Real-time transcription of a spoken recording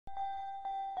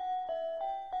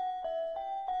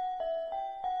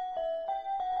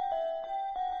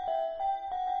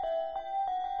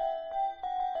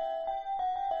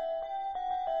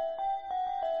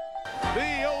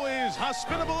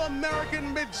hospitable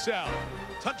American Mid-South.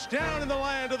 Touchdown in the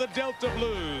land of the Delta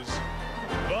Blues,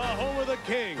 the home of the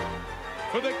king.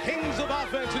 For the kings of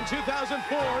offense in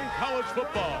 2004 in college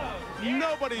football.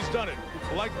 Nobody's done it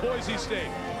like Boise State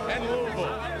and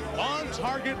Louisville. On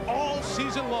target all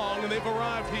season long, and they've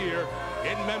arrived here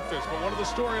in Memphis. But one of the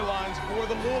storylines for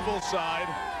the Louisville side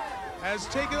has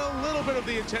taken a little bit of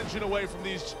the attention away from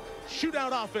these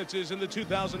shootout offenses in the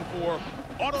 2004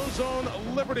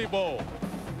 AutoZone Liberty Bowl,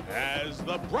 as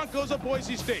the Broncos of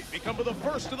Boise State become the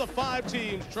first of the 5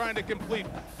 teams trying to complete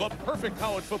the perfect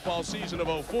college football season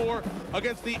of 04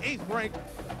 against the 8th-ranked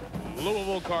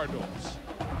Louisville Cardinals.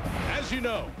 As you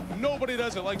know, nobody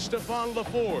does it like Stefan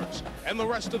LeFors and the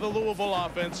rest of the Louisville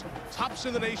offense. Tops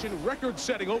in the nation,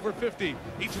 record-setting over 50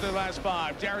 each of their last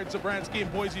 5. Zabransky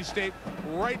and Boise State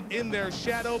right in their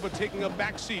shadow, but taking a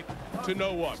back seat to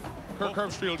no one. Kirk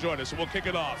Herbstreit will join us, and we'll kick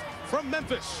it off from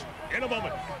Memphis in a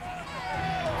moment.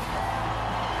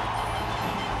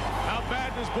 How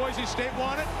bad does Boise State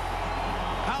want it?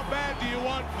 How bad do you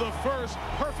want the first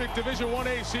perfect Division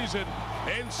 1A season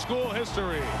in school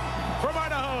history? From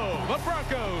Idaho, the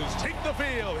Broncos take the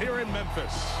field here in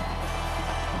Memphis.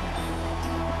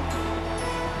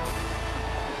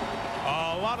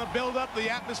 A lot of build-up. The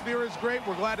atmosphere is great.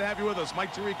 We're glad to have you with us.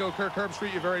 Mike Tirico, Kirk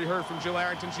Herbstreit. You've already heard from Jill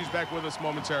Arrington. She's back with us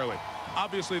momentarily.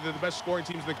 Obviously, they're the best scoring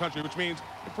teams in the country, which means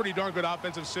they're pretty darn good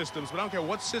offensive systems. But I don't care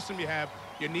what system you have,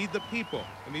 you need the people.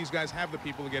 And these guys have the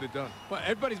people to get it done. Well,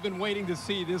 everybody's been waiting to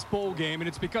see this bowl game, and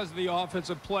it's because of the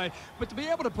offensive play. But to be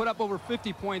able to put up over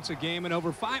 50 points a game and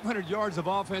over 500 yards of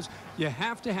offense, you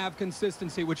have to have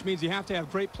consistency, which means you have to have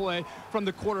great play from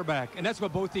the quarterback. And that's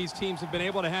what both these teams have been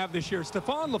able to have this year.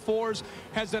 Stefan LeFors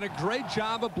has done a great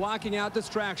job of blocking out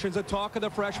distractions. The talk of the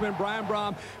freshman, Brian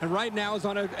Brom, and right now is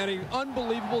on an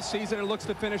unbelievable season and looks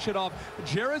to finish it off.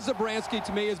 Jared Zabransky,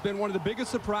 to me, has been one of the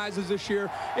biggest surprises this year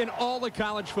in all of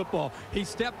college football. He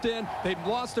stepped in. They'd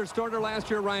lost their starter last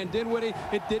year, Ryan Dinwiddie.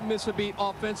 It didn't miss a beat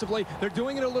offensively. They're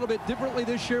doing it a little bit differently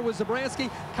this year with Zabransky.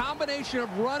 Combination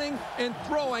of running and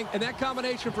throwing, and that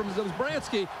combination from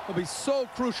Zabransky will be so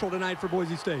crucial tonight for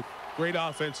Boise State. Great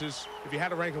offenses. If you had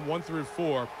to rank them 1 through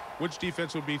 4, which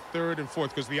defense would be 3rd and 4th?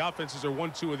 Because the offenses are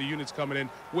 1, 2 of the units coming in.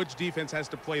 Which defense has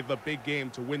to play the big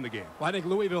game to win the game? Well, I think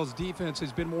Louisville's defense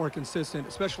has been more consistent,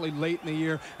 especially late in the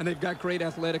year, and they've got great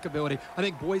athletic ability. I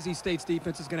think Boise State's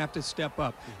defense is going to have to step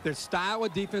up. Their style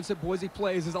of defense that Boise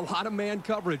plays is a lot of man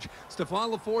coverage.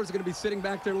 Stefan LeFors is going to be sitting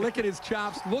back there licking his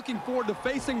chops, looking forward to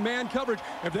facing man coverage.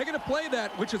 If they're going to play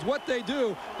that, which is what they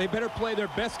do, they better play their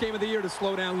best game of the year to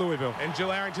slow down Louisville. And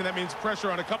Jill Arrington, that means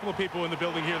pressure on a couple of people in the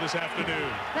building here this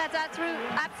afternoon. That's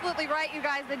absolutely right, you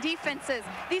guys. The defenses.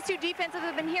 These 2 defenses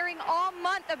have been hearing all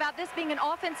month about this being an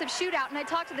offensive shootout, and I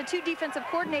talked to the 2 defensive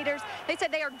coordinators. They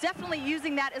said they are definitely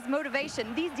using that as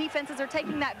motivation. These defenses are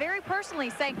taking that very personally,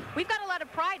 saying we've got a lot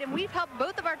of pride and we've helped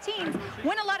both of our teams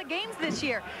win a lot of games this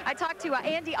year. I talked to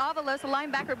Andy Avalos, a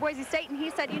linebacker at Boise State, and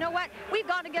he said, you know what? We've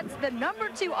gone against the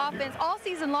 #2 offense all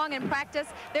season long in practice.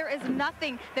 There is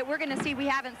nothing that we're going to see we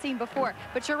haven't seen before.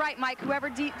 But you're right, Mike. Whoever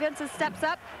defenses steps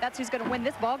up, that's who's going to win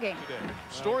this ball game.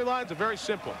 Storylines are very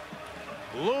simple.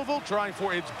 Louisville trying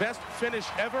for its best finish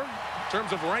ever in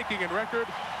terms of ranking and record.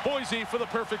 Boise for the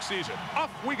perfect season.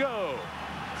 Off we go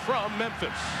from Memphis.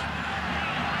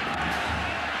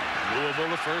 Louisville,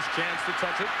 the first chance to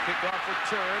touch it. Kickoff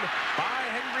return by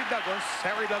Henry Douglas.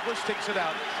 Harry Douglas takes it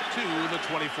out to the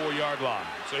 24-yard line.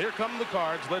 So here come the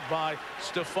Cards, led by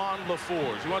Stefan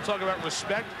LeFors. You want to talk about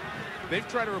respect? They've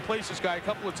tried to replace this guy a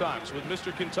couple of times with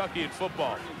Mr. Kentucky in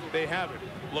football. They haven't.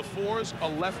 LeFors, a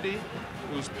lefty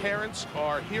whose parents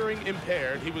are hearing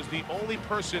impaired. He was the only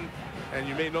person, and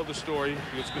you may know the story,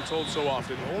 it's been told so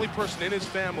often, the only person in his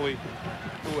family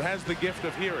who has the gift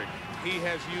of hearing. He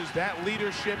has used that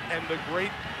leadership and the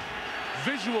great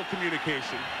visual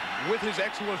communication with his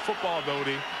excellent football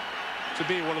ability to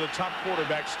be one of the top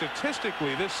quarterbacks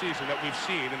statistically this season that we've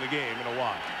seen in the game in a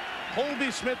while.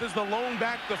 Holby Smith is the lone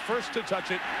back, the first to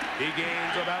touch it. He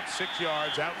gains about 6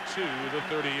 yards out to the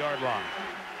 30-yard line.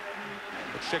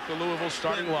 Let's check the Louisville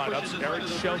starting lineups. Eric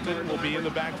Shelton will be in the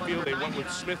backfield. They went with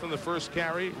Smith on the first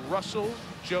carry. Russell,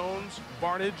 Jones,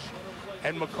 Barnage,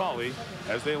 and McCauley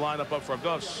as they line up front.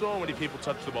 They'll have so many people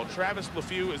touch the ball. Travis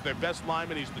LeFew is their best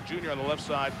lineman. He's the junior on the left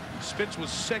side. Spitz was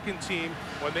second team.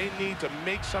 When they need to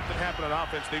make something happen on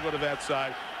offense, they go to that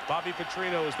side. Bobby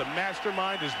Petrino is the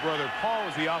mastermind. His brother Paul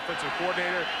is the offensive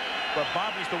coordinator. But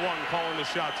Bobby's the one calling the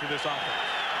shots for this offense.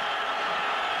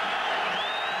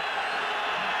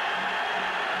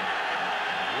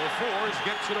 LeFors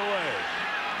gets it away.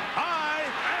 High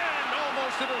and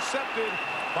almost intercepted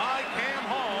by Cam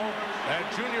Hall. And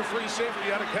junior free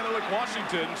safety out of Kennewick,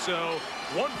 Washington. So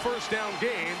 1 first down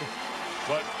gained,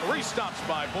 but 3 stops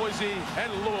by Boise,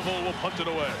 and Louisville will punt it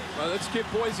away. Well, let's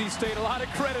give Boise State a lot of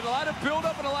credit, a lot of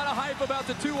build-up, and a lot of hype about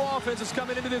the 2 offenses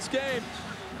coming into this game.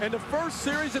 And the first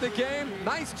series of the game,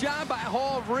 nice job by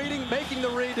Hall of reading, making the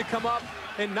read to come up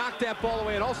and knock that ball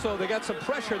away. And also, they got some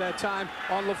pressure that time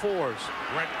on LeFors.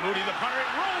 Brent Moody, the punter,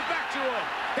 rolls back to him.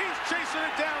 He's chasing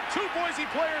it down. 2 Boise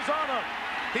players on him.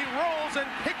 He rolls and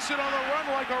kicks it on the run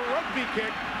like a rugby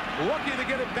kick. Lucky to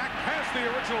get it back past the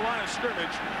original line of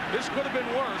scrimmage. This could have been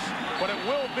worse, but it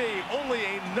will be only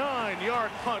a 9-yard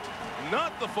punt.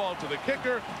 Not the fault of the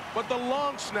kicker, but the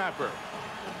long snapper.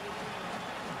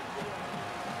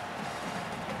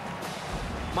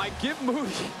 Mike, give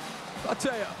Moody, I'll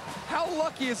tell you, how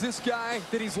lucky is this guy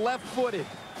that he's left-footed?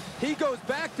 He goes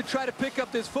back to try to pick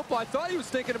up this football. I thought he was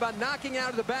thinking about knocking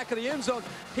out of the back of the end zone.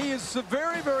 He is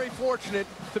very, very fortunate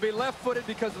to be left-footed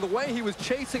because of the way he was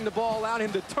chasing the ball, allowed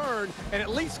him to turn and at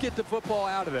least get the football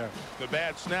out of there. The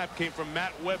bad snap came from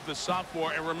Matt Webb, the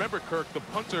sophomore. And remember, Kirk, the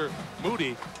punter,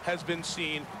 Moody, has been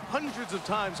seen hundreds of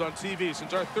times on TV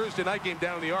since our Thursday night game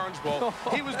down in the Orange Bowl.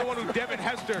 He was the one who Devin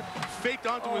Hester faked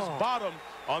onto his bottom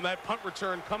on that punt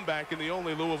return comeback in the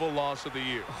only Louisville loss of the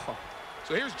year.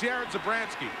 So here's Jared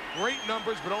Zabransky. Great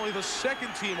numbers, but only the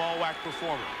 2nd team all-WAC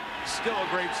performer. Still a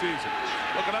great season.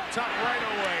 Looking up top right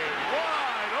away.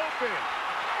 Wide open.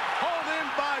 Hauled in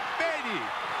by Beatty.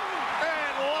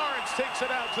 And Lawrence takes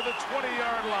it out to the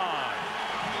 20-yard line.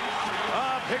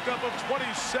 A pickup of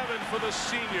 27 for the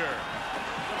senior.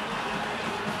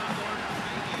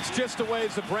 It's just the way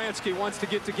Zabransky wants to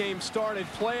get the game started.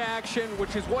 Play action,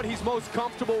 which is what he's most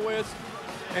comfortable with.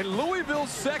 And Louisville's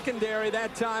secondary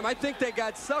that time, I think they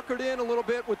got suckered in a little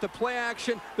bit with the play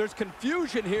action. There's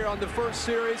confusion here on the first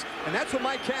series, and that's what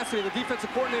Mike Cassidy, the defensive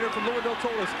coordinator from Louisville,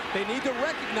 told us. They need to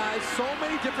recognize so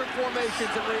many different formations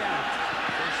and react.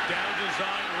 First down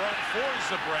design run for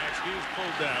Zabransky, who's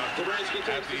pulled down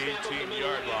at the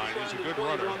 18-yard line. He's a good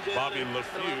runner. Bobby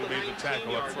LeFew made the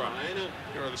tackle up front.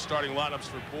 Here are the starting lineups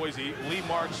for Boise. Lee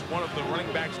Marks, one of the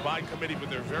running backs by committee, but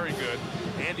they're very good.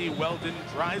 Andy Weldon,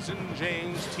 Dryzen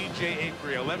James, TJ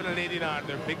Acree, 11 and 89.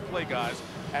 They're big play guys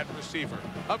at receiver.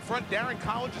 Up front, Darren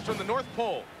College is from the North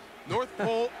Pole. North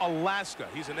Pole, Alaska.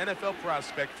 He's an NFL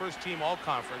prospect, first team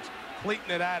all-conference.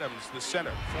 Clayton Adams, the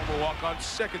center, former walk-on,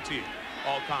 second team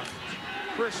all-conference.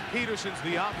 Chris Peterson's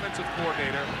the offensive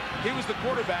coordinator. He was the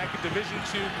quarterback at Division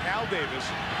II Cal Davis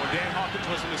when Dan Hawkins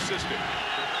was an assistant.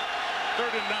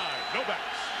 3rd and 9, no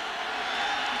backs.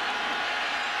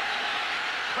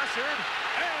 Pressured,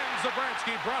 and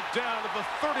Zabransky brought down at the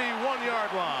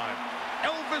 31-yard line.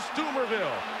 Elvis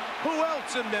Dumerville. Who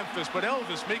else in Memphis but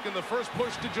Elvis making the first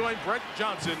push to join Brett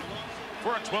Johnson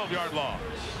for a 12-yard loss.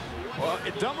 Well,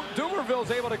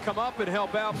 Dumerville's able to come up and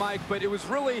help out, Mike, but it was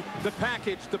really the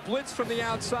package, the blitz from the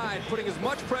outside, putting as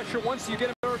much pressure once you get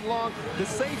him 3rd and long. The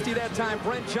safety that time,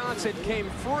 Brent Johnson, came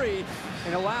free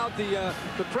and allowed the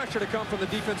pressure to come from the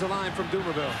defensive line from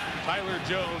Dumerville. Tyler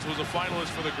Jones was a finalist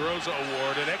for the Groza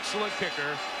Award, an excellent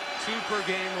kicker, 2 per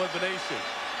game led the nation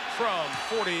from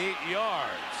 48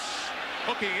 yards.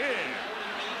 Hooking in,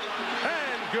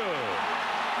 and good.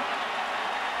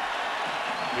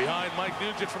 Behind Mike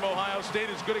Nugent from Ohio State,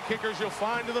 as good a kicker as you'll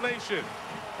find in the nation.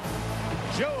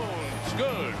 Jones,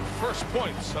 good. First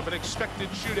points of an expected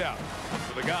shootout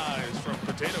for the guys from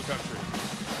Potato Country.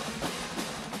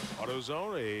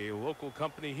 AutoZone, a local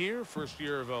company here, first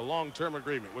year of a long-term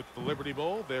agreement with the Liberty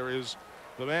Bowl. There is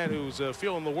the man who's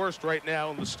feeling the worst right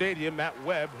now in the stadium, Matt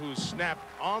Webb, who's snapped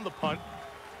on the punt.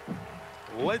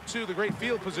 Led to the great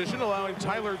field position, allowing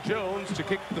Tyler Jones to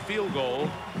kick the field goal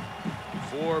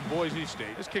for Boise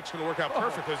State. This kick's going to work out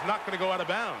perfect. It's not going to go out of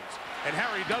bounds. And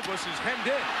Harry Douglas is hemmed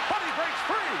in, but he breaks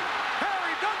free.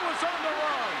 Harry Douglas on the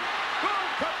run. Good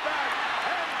cutback,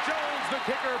 and Jones, the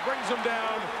kicker, brings him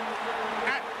down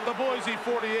at the Boise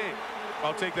 48.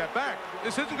 I'll take that back.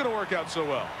 This isn't going to work out so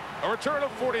well. A return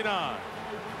of 49.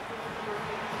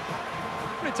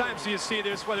 How many times do you see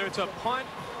this, whether it's a punt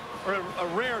or a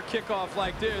rare kickoff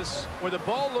like this, where the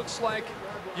ball looks like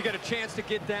you got a chance to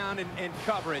get down and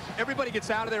cover it? Everybody gets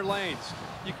out of their lanes.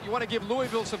 You want to give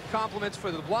Louisville some compliments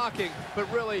for the blocking,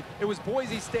 but really it was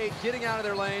Boise State getting out of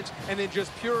their lanes and then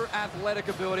just pure athletic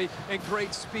ability and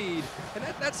great speed. And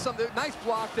that's something, nice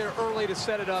block there early to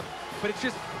set it up, but it's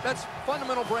just, that's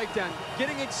fundamental breakdown.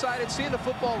 Getting excited, seeing the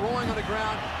football rolling on the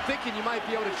ground, thinking you might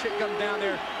be able to come down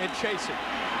there and chase it.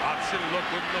 Option look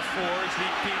with LeFors. He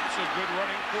keeps a good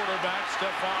running quarterback,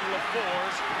 Stefan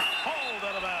LeFors, hauled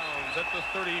out of bounds at the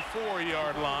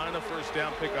 34-yard line. A first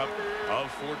down pickup of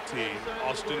 14.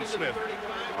 Austin Smith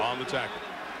on the tackle.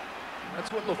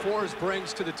 That's what LeFors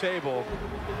brings to the table.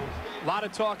 A lot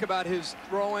of talk about his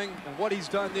throwing and what he's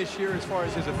done this year as far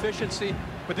as his efficiency,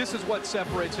 but this is what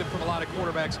separates him from a lot of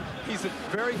quarterbacks. He's a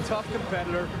very tough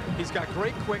competitor. He's got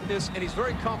great quickness, and he's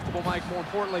very comfortable, Mike, more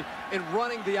importantly, in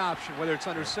running the option, whether it's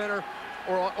under center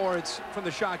or it's from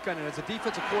the shotgun. And as a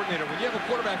defensive coordinator, when you have a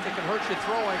quarterback that can hurt you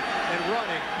throwing and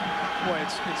running, boy,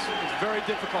 it's very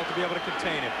difficult to be able to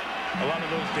contain him. A lot of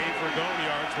those Dave Ragone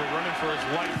yards were running for his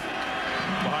life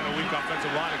behind a weak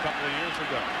offensive line a couple of years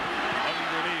ago.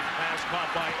 Underneath, pass caught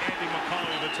by Andy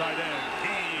McCauley, the tight end.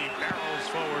 He barrels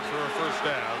forward for a first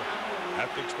down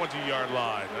at the 20-yard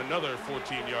line. Another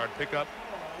 14-yard pickup,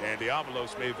 and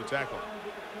Diabolos made the tackle.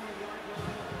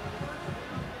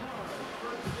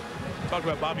 Talk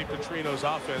about Bobby Petrino's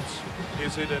offense.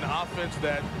 Is it an offense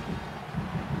that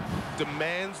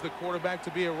demands the quarterback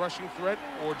to be a rushing threat,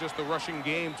 or just the rushing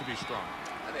game to be strong?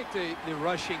 I think the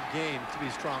rushing game to be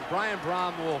strong. Brian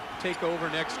Brohm will take over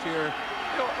next year.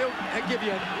 He'll give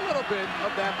you a little bit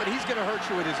of that, but he's going to hurt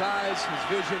you with his eyes, his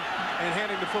vision, and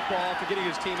handing the football off and getting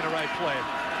his team in the right play.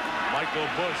 Michael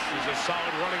Bush is a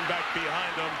solid running back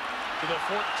behind him to the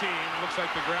 14. Looks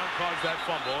like the ground caused that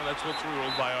fumble, and that's what's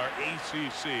ruled by our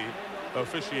ACC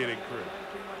officiating crew.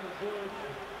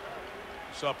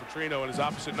 Saw Petrino and his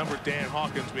opposite number, Dan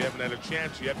Hawkins. We haven't had a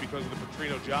chance yet because of the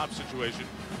Petrino job situation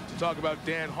to talk about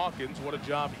Dan Hawkins, what a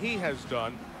job he has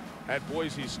done at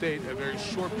Boise State, a very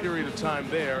short period of time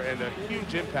there and a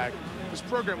huge impact. This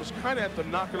program was kind of at the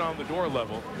knocking on the door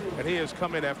level, and he has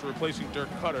come in after replacing Dirk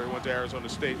Cutter, went to Arizona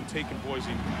State, and taken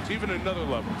Boise to even another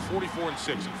level, 44-6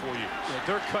 in 4 years. Yeah,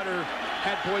 Dirk Cutter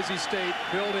had Boise State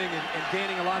building and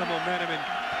gaining a lot of momentum, and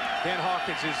Dan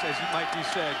Hawkins is, as Mike, you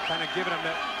said, kind of giving him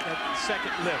that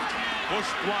second lift. Bush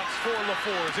blocks for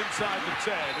LeFors inside the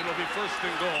 10. It'll be first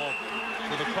and goal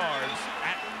for the Cards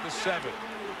at the 7.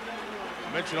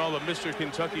 I mentioned all the Mr.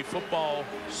 Kentucky football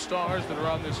stars that are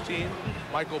on this team.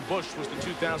 Michael Bush was the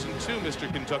 2002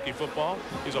 Mr. Kentucky football.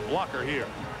 He's a blocker here.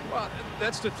 Well,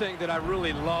 that's the thing that I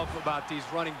really love about these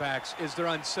running backs is they're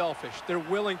unselfish. They're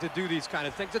willing to do these kind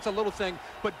of things. It's a little thing,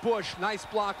 but Bush, nice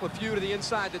block. LeFew to the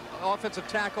inside, the offensive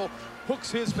tackle, hooks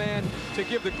his man to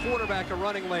give the quarterback a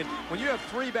running lane. When you have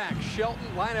three backs,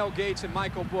 Shelton, Lionel Gates, and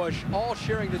Michael Bush, all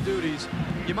sharing the duties,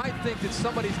 you might think that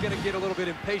somebody's going to get a little bit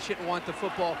impatient and want the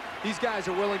football. These guys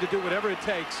are willing to do whatever it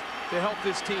takes to help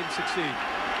this team succeed.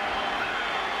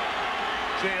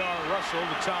 J.R. Russell,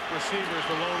 the top receiver, is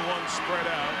the lone one spread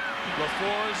out.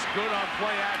 LeFors, good on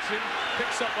play action,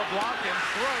 picks up a block and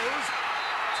throws.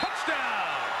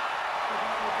 Touchdown!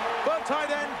 The tight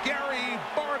end, Gary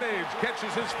Barnage,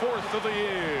 catches his 4th of the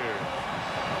year.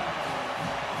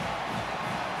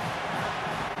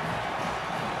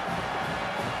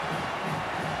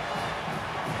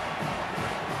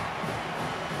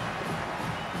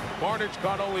 Barnage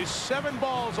caught only 7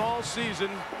 balls all season,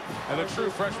 and the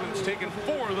true freshman's taken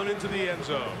 4 of them into the end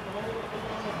zone.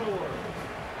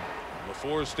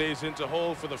 LeFors stays into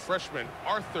hole for the freshman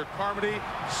Arthur Carmody,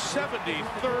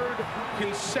 73rd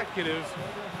consecutive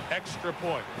extra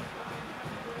point.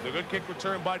 The good kick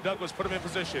return by Douglas put him in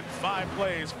position. 5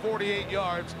 plays, 48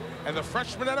 yards, and the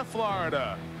freshman out of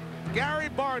Florida, Gary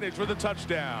Barnage, with a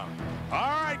touchdown. All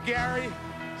right, Gary,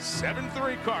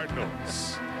 7-3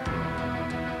 Cardinals.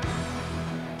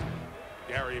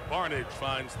 Gary Barnage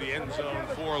finds the end zone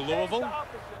for Louisville.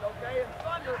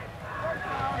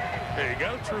 There you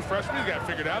go, true freshman, he got it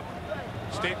figured out.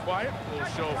 Stayed quiet, a little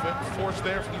show of force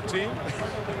there from the team.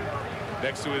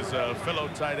 Next to his fellow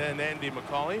tight end, Andy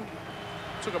McCauley.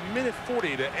 Took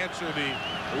 1:40 to answer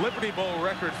the Liberty Bowl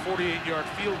record 48-yard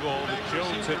field goal that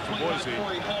Jones hit for Boise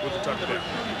with the touchdown.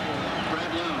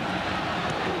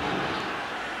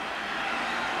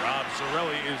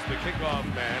 Zarelli is the kickoff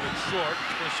man, and short.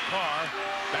 Chris Carr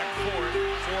back for it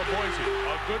for Boise.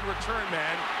 A good return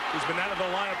man who's been out of the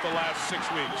lineup the last 6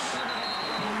 weeks.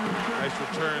 Nice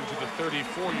return to the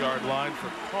 34-yard line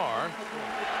for Carr.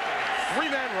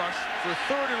 3-man rush for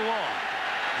 3rd and long.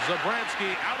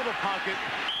 Zabransky out of the pocket,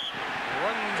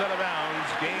 runs out of bounds,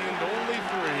 gained only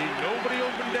 3. Nobody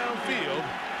open downfield.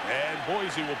 And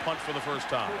Boise will punt for the first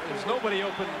time. There's nobody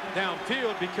open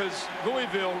downfield because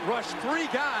Louisville rushed 3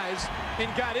 guys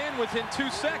and got in within 2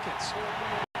 seconds.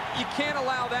 You can't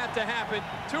allow that to happen.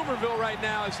 Tuberville right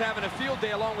now is having a field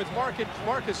day along with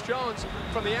Marcus Jones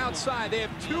from the outside. They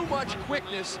have too much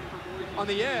quickness on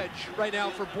the edge right now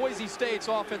for Boise State's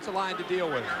offensive line to deal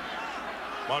with.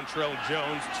 Montrell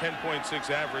Jones, 10.6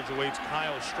 average, awaits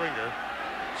Kyle Stringer,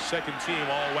 second team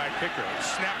all-WAC kicker.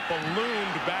 Snap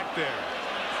ballooned back there.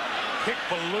 Kick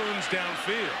balloons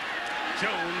downfield.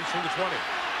 Jones from the 20.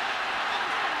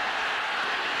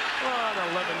 An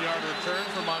 11-yard return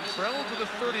from Montrell to the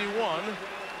 31.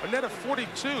 A net of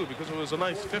 42 because it was a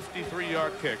nice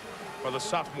 53-yard kick by the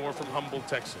sophomore from Humboldt,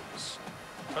 Texas.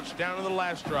 Touchdown in the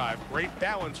last drive. Great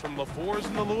balance from LeFors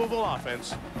and the Louisville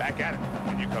offense. Back at it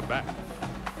when you come back.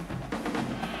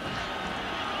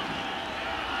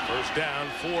 First down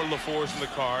for LeFors and the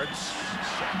Cards.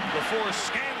 LeFors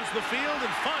scans the field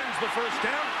and finds the first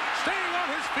down. Staying on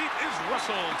his feet is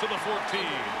Russell to the 14.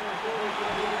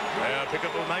 Pick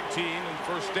up of 19 and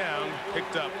first down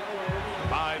picked up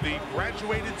by the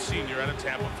graduated senior out of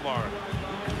Tampa, Florida.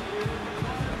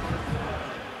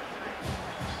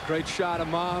 Great shot of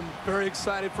mom. Very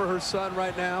excited for her son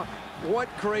right now. What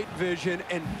great vision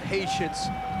and patience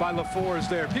by LeFors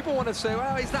there. People want to say,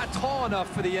 well, he's not tall enough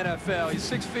for the NFL. He's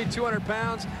 6 feet, 200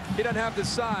 pounds. He doesn't have the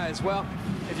size. Well,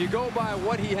 if you go by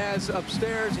what he has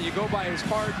upstairs and you go by his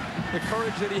heart, the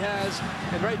courage that he has,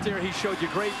 and right there he showed you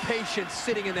great patience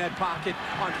sitting in that pocket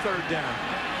on third down.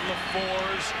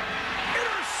 LeFors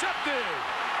intercepted.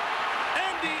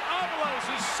 Andy Avalos,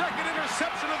 his second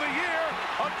interception of the year.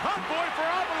 A convoy for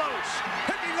Avalos,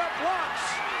 picking up blocks.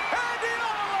 Andy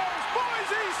Avalos,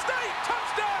 Boise State,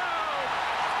 touchdown!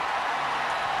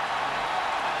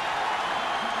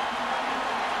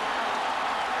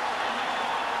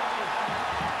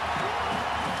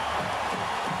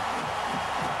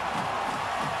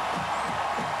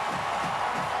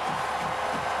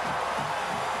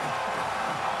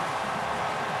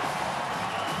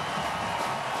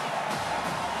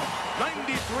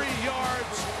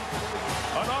 Yards,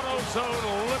 an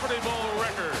AutoZone Liberty Bowl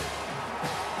record.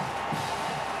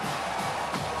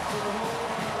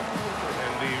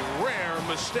 And the rare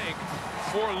mistake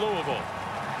for Louisville.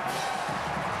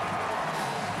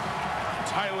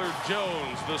 Tyler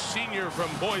Jones, the senior from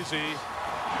Boise,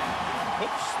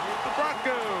 puts the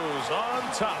Broncos on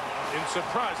top in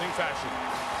surprising fashion.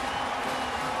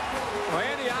 Well,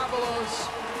 Andy Avalos,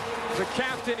 the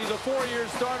captain, he's a 4-year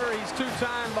starter. He's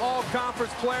two-time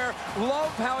all-conference player.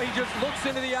 Love how he just looks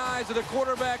into the eyes of the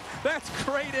quarterback. That's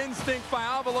great instinct by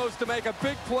Avalos to make a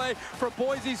big play for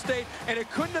Boise State, and it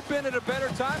couldn't have been at a better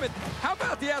time. And how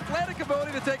about the athletic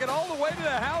ability to take it all the way to the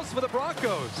house for the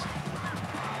Broncos?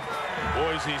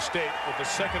 Boise State with the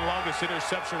second longest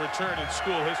interception return in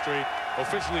school history,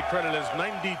 officially credited as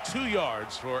 92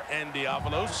 yards for Andy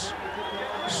Avalos.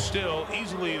 Still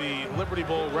easily the Liberty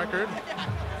Bowl record,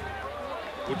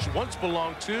 which once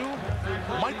belonged to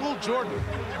Michael Jordan.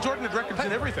 Jordan had records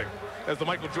in everything, as the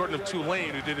Michael Jordan of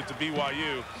Tulane, who did it to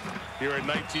BYU here in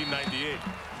 1998.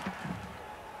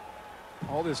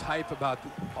 All this hype about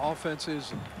the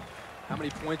offenses and how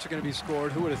many points are going to be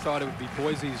scored. Who would have thought it would be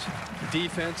Boise's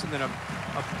defense and then a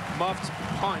muffed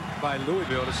punt by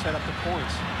Louisville to set up the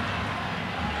points.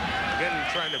 Again,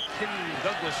 trying to pin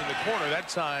Douglas in the corner. That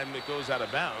time it goes out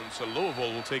of bounds, so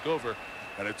Louisville will take over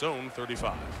at its own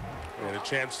 35. We had a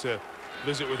chance to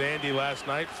visit with Andy last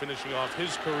night, finishing off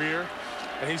his career.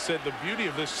 And he said the beauty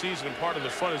of this season and part of the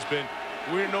fun has been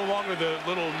we're no longer the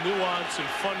little nuance and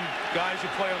fun guys who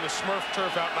play on the Smurf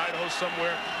turf out in Idaho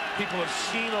somewhere. People have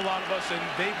seen a lot of us, and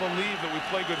they believe that we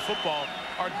play good football.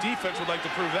 Our defense would like to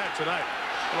prove that tonight.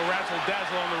 A little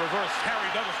razzle-dazzle on the reverse.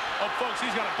 Harry Douglas. Oh, folks,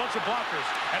 he's got a bunch of blockers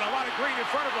and a lot of green in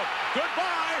front of him.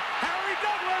 Goodbye, Harry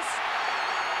Douglas.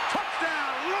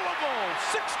 Touchdown, Louisville,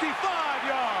 65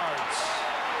 yards.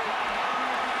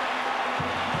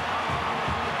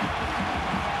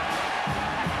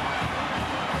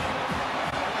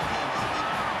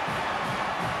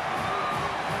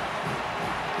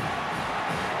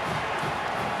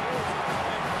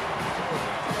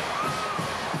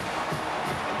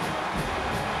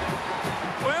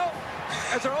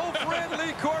 As our old friend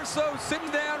Lee Corso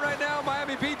sitting down right now,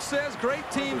 Miami Beach says, great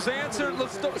teams answered.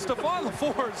 Stefan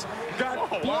LeFors got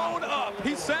blown up.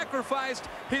 He sacrificed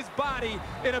his body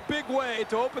in a big way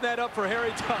to open that up for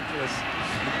Harry Douglas.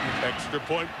 Extra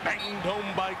point banged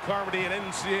home by Carmody, an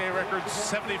NCAA record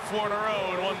 74 in a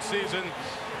row in one season.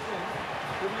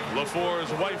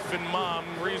 LeFors' wife and mom,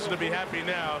 reason to be happy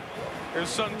now. His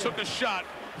son took a shot,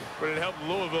 but it helped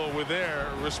Louisville with their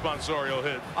responsorial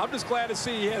hit. I'm just glad to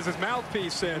see he has his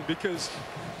mouthpiece in, because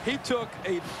he took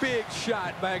a big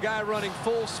shot by a guy running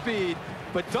full speed.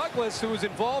 But Douglas, who was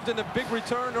involved in the big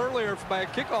return earlier by a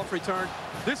kickoff return,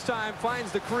 this time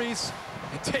finds the crease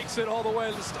and takes it all the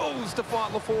way. Oh,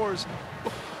 Stefan LeFors.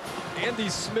 Andy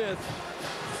Smith,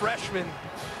 freshman.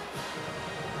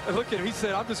 Look at him. He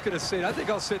said, I'm just going to sit. I think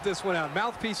I'll sit this one out.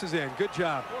 Mouthpiece is in. Good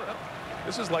job.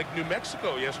 This is like New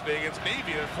Mexico yesterday against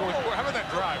Navy in the fourth quarter. How about that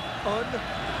drive?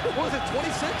 What was it,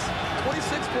 26?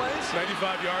 26 plays?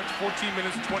 95 yards, 14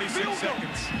 minutes, 26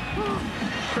 seconds.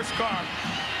 Chris Carr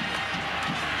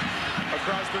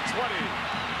across the 20.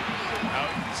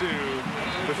 Out to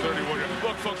the 31.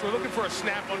 Look, folks, we're looking for a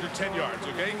snap under 10 yards,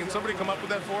 okay? Can somebody come up with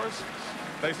that for us?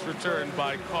 Nice return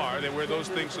by Carr. They wear those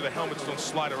things so the helmets don't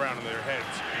slide around on their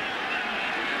heads.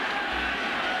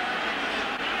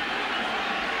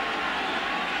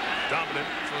 Dominant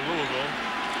for Louisville.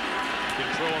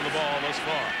 Controlling the ball thus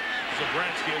far.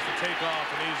 Zabransky has to take off,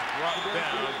 and he's brought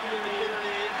down.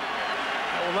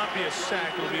 That will not be a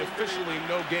sack. It will be officially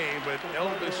no game, but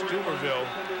Elvis Dumerville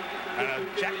at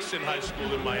Jackson High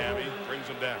School in Miami brings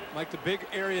him down. Mike, the big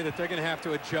area that they're going to have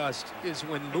to adjust is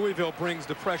when Louisville brings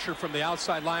the pressure from the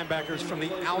outside linebackers from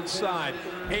the outside.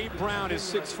 Abe Brown is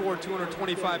 6'4",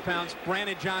 225 pounds.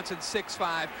 Brandon Johnson,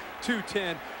 6'5",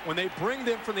 210. When they bring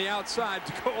them from the outside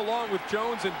to go along with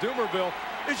Jones and Dumerville,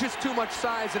 there's just too much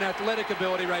size and athletic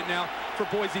ability right now for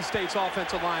Boise State's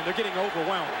offensive line. They're getting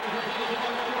overwhelmed.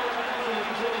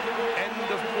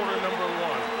 End of quarter number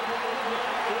 1.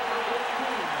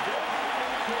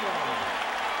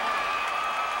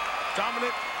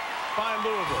 Dominant by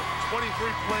Louisville.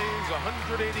 23 plays,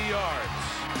 180 yards.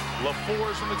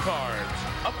 LeFors and the Cards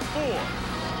up 4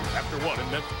 after 1 in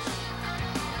Memphis.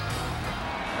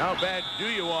 How bad do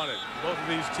you want it? Both of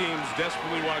these teams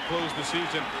desperately want to close the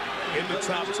season in the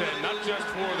top 10, not just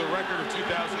for the record of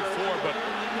 2004, but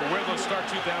for where they'll start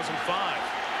 2005.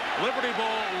 Liberty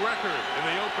Bowl record in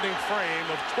the opening frame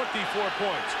of 24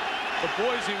 points. But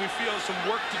Boise, we feel some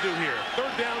work to do here.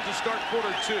 3rd down to start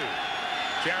quarter 2.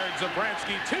 Jared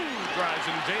Zabransky, 2 drives,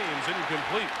 and James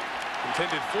incomplete.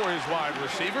 Intended for his wide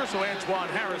receiver, so Antoine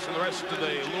Harris and the rest of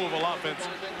the Louisville offense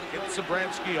get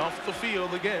Zabransky off the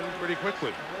field again pretty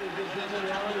quickly.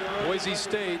 Boise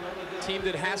State, team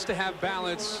that has to have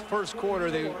balance. First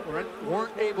quarter, they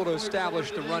weren't able to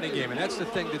establish the running game, and that's the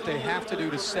thing that they have to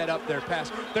do to set up their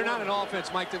pass. They're not an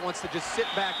offense, Mike, that wants to just sit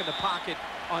back in the pocket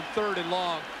on 3rd and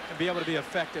long and be able to be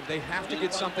effective. They have to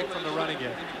get something from the running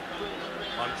game.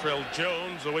 Montrell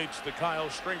Jones awaits the Kyle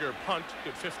Stringer punt.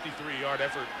 Good 53-yard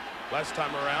effort last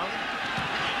time around.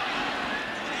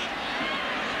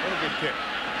 What a good kick.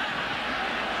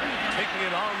 Taking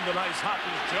it on the nice hop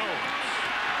is Jones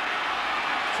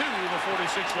to the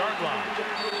 46-yard line.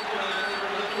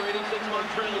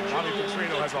 Bobby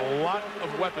Petrino has a lot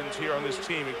of weapons here on this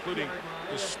team, including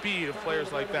the speed of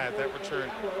players like that. That return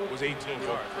was 18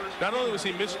 yards. Not only was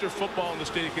he Mr. Football in the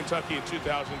state of Kentucky in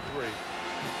 2003,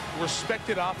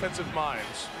 respected offensive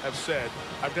minds have said,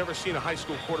 I've never seen a high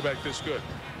school quarterback this good.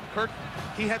 Kirk,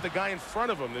 he had the guy in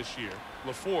front of him this year,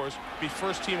 LeFors, be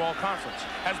first team all conference.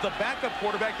 As the backup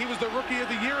quarterback, he was the rookie of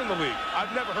the year in the league.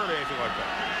 I've never heard anything like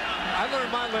that. I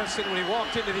learned my lesson when he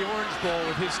walked into the Orange Bowl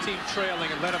with his team trailing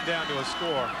and let him down to a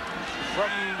score. From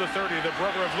the 30, the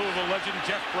brother of Louisville legend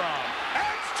Jeff Brom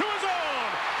adds to his own.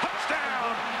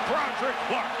 Touchdown, Broderick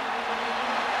Clark.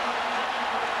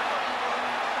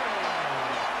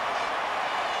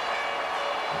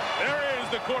 There is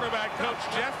the quarterback coach,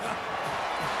 Jeff.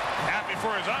 Happy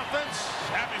for his offense,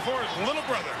 happy for his little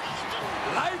brother.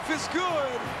 Life is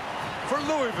good for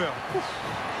Louisville.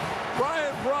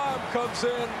 Brian Brom comes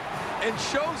in and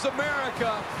shows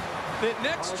America that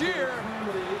next year,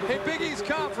 in Big East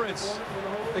Conference,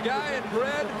 the guy in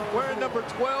red wearing number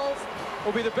 12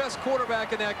 will be the best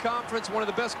quarterback in that conference, one of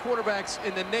the best quarterbacks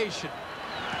in the nation.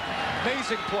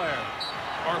 Amazing player.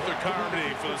 Arthur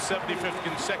Carmody for the 75th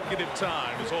consecutive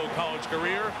time. His whole college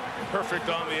career, perfect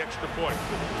on the extra point.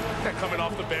 Coming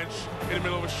off the bench in the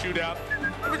middle of a shootout.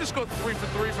 Let me just go 3 for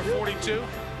 3 for 42.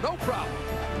 No problem.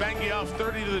 Banging off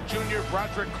 30 to the junior,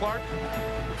 Broderick Clark.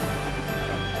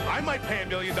 I might pay $1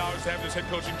 million to have this head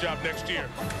coaching job next year.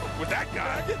 With that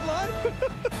guy.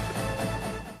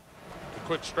 The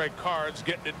quick strike Cards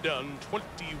getting it done.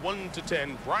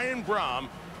 21-10. Brian Brom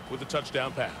with a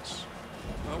touchdown pass.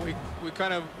 Well, we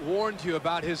kind of warned you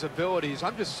about his abilities.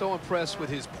 I'm just so impressed with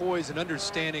his poise and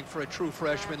understanding for a true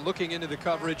freshman, looking into the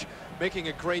coverage, making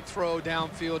a great throw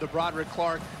downfield to Broderick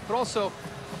Clark, but also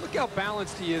look how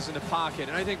balanced he is in the pocket.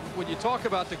 And I think when you talk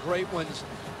about the great ones,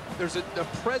 there's a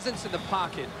presence in the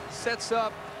pocket, sets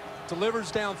up,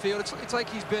 delivers downfield. It's like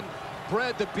he's been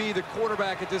bred to be the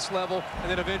quarterback at this level and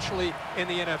then eventually in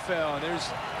the NFL. And there's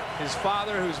his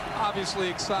father, who's obviously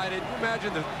excited.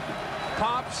 Imagine the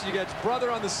pops, you got his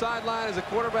brother on the sideline as a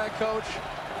quarterback coach.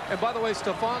 And by the way,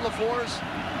 Stefan LeFors,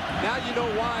 now you know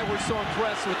why we're so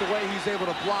impressed with the way he's able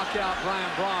to block out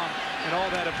Brian Brom and all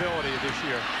that ability this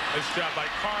year. Nice job by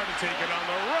Carr to take it on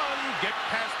the run, get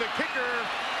past the kicker,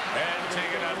 and take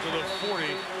it out to the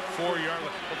 44-yard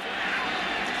line.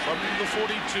 From the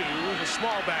 42, the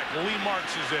small back, Lee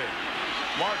Marks is in.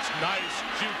 Marks, nice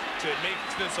juke to make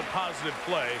this a positive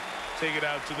play. take it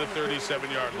out to the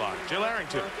 37-yard line. Jill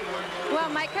Arrington. Well,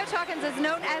 my coach Hawkins is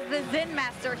known as the Zen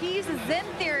master. He uses Zen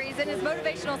theories in his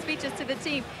motivational speeches to the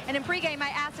team. And in pregame, I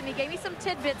asked him, he gave me some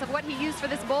tidbits of what he used for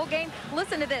this bowl game.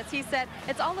 Listen to this. He said,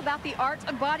 it's all about the art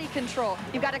of body control.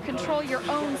 You've got to control your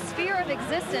own sphere of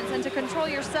existence, and to control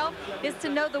yourself is to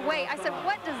know the way. I said,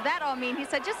 what does that all mean? He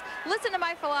said, just listen to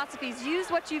my philosophies. Use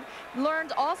what you've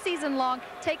learned all season long.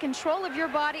 Take control of your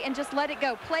body and just let it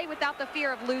go. Play without the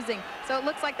fear of losing. So it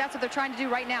looks like that's what they're trying to do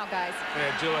right now, guys.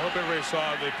 Yeah, Jill, I hope everybody saw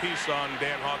the piece on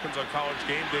Dan Hawkins on College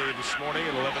Game Day this morning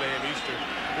at 11 a.m. Eastern.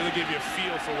 Really gave you a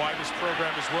feel for why this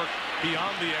program has worked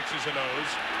beyond the X's and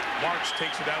O's. Marks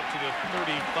takes it out to the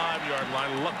 35-yard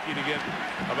line. Lucky to get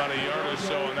about a yard or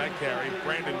so on that carry.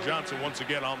 Brandon Johnson once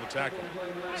again on the tackle.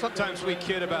 Sometimes we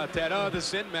kid about that, oh, the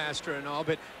Zen master and all,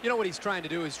 but you know what he's trying to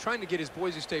do? He's trying to get his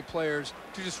Boise State players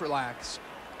to just relax.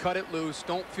 Cut it loose,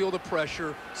 don't feel the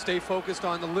pressure, stay focused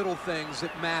on the little things that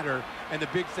matter, and the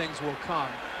big things will come.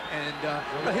 And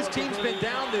his team's been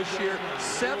down this year.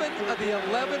 7 of the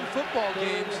 11 football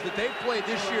games that they've played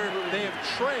this year, they have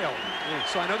trailed.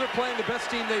 So I know they're playing the best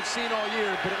team they've seen all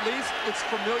year, but at least it's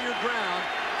familiar ground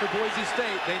for Boise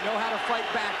State. They know how to fight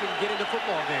back and get into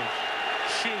football games.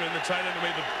 Schumann, the tight end who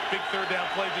made the big third down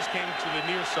play, just came to the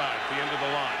near side, the end of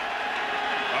the line.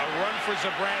 A run for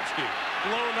Zabransky.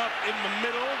 Blown up in the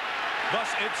middle. Thus,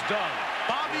 it's done.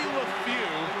 Bobby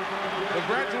LeFors, the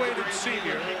graduated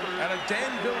senior out of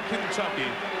Danville, Kentucky,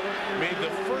 made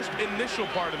the first initial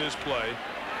part of this play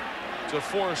to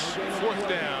force 4th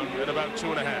down at about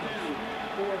 2.5.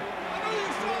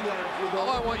 All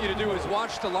I want you to do is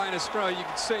watch the line of scrimmage. You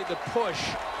can say the push.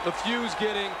 LeFors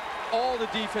getting all the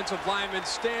defensive linemen,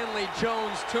 Stanley,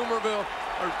 Jones, Dumerville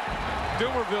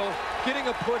getting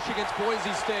a push against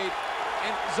Boise State.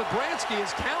 And Zabransky,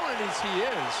 as talented as he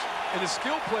is, and the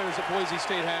skill players that Boise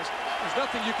State has, there's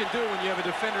nothing you can do when you have a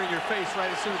defender in your face right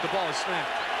as soon as the ball is snapped.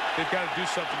 They've got to do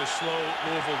something to slow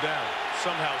Louisville down,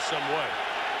 somehow, some way.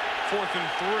 4th and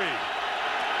 3.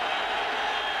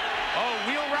 Oh,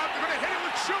 wheel route. They're going to hit it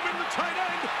with Schumann, the tight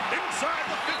end, inside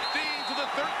the 15 to the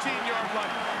 13-yard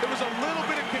line. There was a little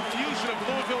bit of confusion of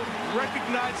Louisville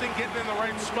recognizing, getting in the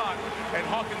right spot, and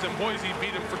Hawkins and Boise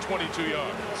beat him for 22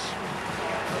 yards.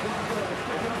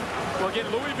 Well, again,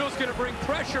 Louisville's going to bring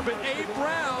pressure, but Abe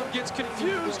Brown gets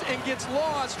confused and gets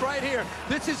lost right here.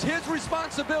 This is his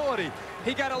responsibility.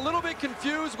 He got a little bit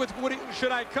confused with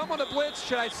should I come on the blitz?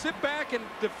 Should I sit back and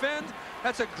defend?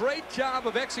 That's a great job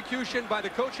of execution by the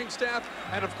coaching staff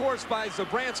and, of course, by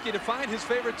Zabransky to find his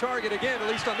favorite target again, at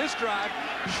least on this drive.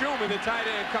 Schumann, the tight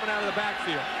end, coming out of the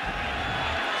backfield.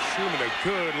 Schumann, a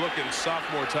good-looking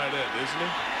sophomore tight end, isn't he?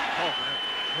 Oh, man.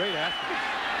 Great athlete.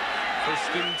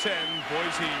 1st and 10.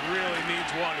 Boise really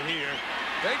needs one here.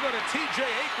 They go to T.J.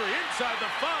 Akery inside the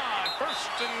 5.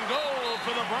 1st and goal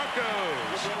for the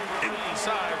Broncos.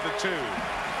 Inside the 2.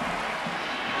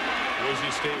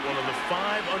 Boise State, one of the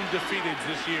 5 undefeateds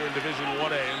this year in Division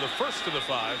 1A, and the first of the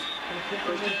 5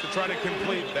 to try to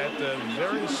complete that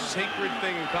very sacred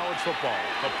thing in college football,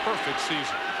 a perfect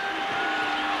season.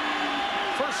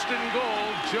 1st and goal.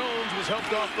 Jones was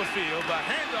helped off the field. The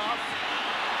handoff.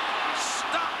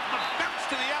 Stop. The bounce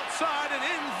to the outside and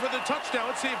in for the touchdown.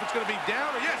 Let's see if it's going to be down.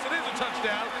 Yes, it is a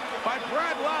touchdown by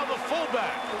Brad Lau, the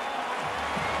fullback.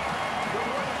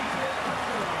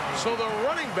 So the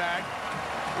running back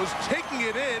was taking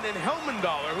it in, and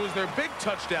Helmendaller, who's their big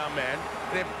touchdown man,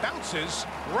 and it bounces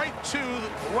right to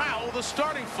Lau, the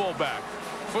starting fullback,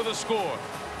 for the score.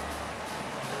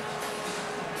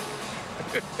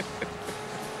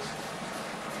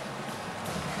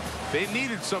 They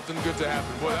needed something good to happen.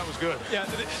 Boy, that was good. Yeah,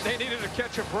 they needed to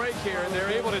catch a break here, and they're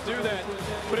able to do that.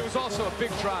 But it was also a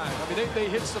big drive. I mean, they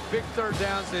hit some big third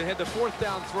downs. They had the 4th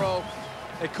down throw.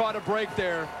 They caught a break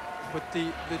there. But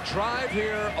the drive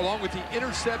here, along with the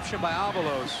interception by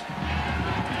Avalos,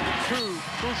 2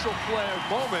 crucial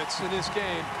moments in this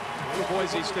game for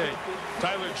Boise State.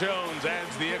 Tyler Jones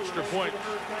adds the extra point.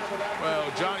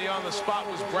 Well, Johnny on the spot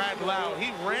was Brad Lau.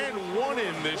 He ran one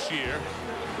in this year.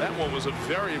 That one was a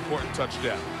very important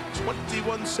touchdown.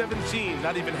 21-17,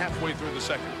 not even halfway through the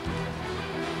second.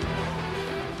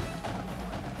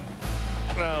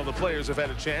 Well, the players have had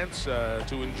a chance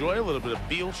to enjoy a little bit of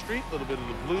Beale Street, a little bit of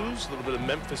the blues, a little bit of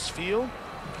Memphis feel.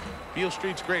 Beale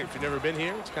Street's great. If you've never been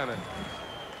here, it's kind of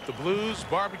the blues,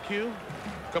 barbecue,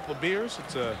 a couple of beers.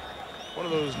 It's one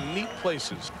of those neat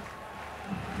places.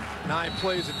 9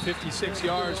 plays and 56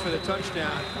 yards for the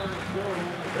touchdown.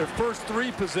 Their first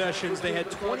 3 possessions, they had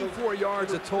 24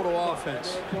 yards of total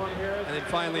offense. And then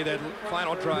finally, that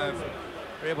final drive,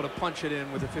 They're able to punch it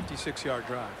in with a 56-yard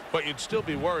drive. But you'd still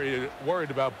be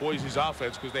worried about Boise's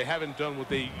offense because they haven't done what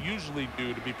they usually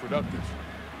do to be productive.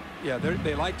 Yeah,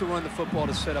 they like to run the football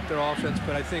to set up their offense,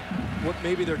 but I think what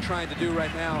maybe they're trying to do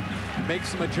right now, make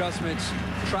some adjustments,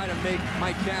 try to make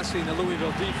Mike Cassidy and the Louisville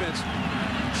defense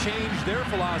change their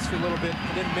philosophy a little bit,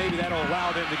 and then maybe that'll allow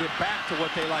them to get back to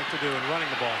what they like to do in running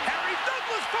the ball. Harry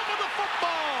Douglas fumbled the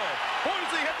football.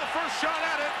 Boise had the first shot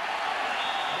at it.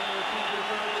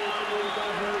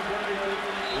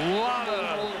 A lot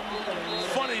of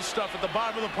funny stuff at the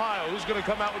bottom of the pile. Who's going to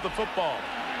come out with the football?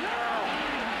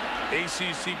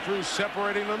 ACC crew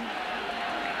separating them.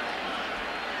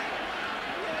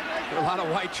 There are a lot of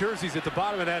white jerseys at the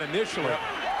bottom of that initially.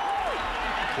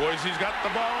 Boise's got the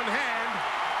ball in hand.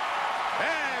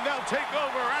 And they'll take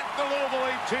over at the Louisville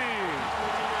 18.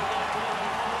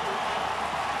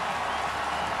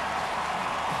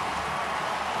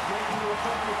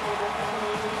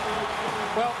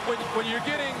 Well, when you're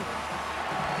getting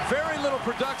very little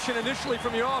production initially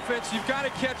from your offense, you've got to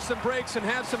catch some breaks and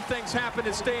have some things happen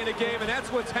to stay in a game, and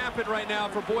that's what's happened right now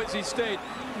for Boise State.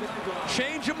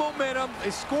 Change of momentum.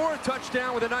 They score a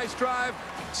touchdown with a nice drive.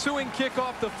 Suing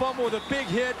kickoff, the fumble with a big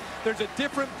hit. There's a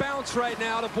different bounce right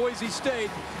now to Boise State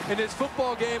in this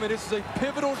football game, and this is a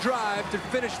pivotal drive to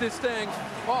finish this thing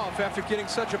off after getting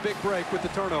such a big break with the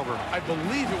turnover. I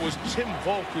believe it was Tim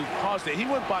Volk who caused it. He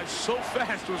went by so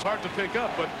fast it was hard to pick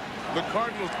up, but the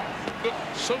Cardinals,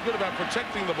 so good about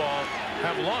protecting the ball,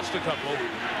 have lost a couple.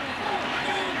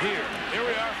 Here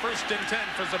we are, 1st and 10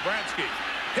 for Zabransky.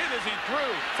 Hit as he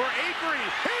threw for Acree.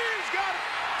 He's got it.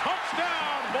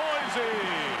 Touchdown, Boise.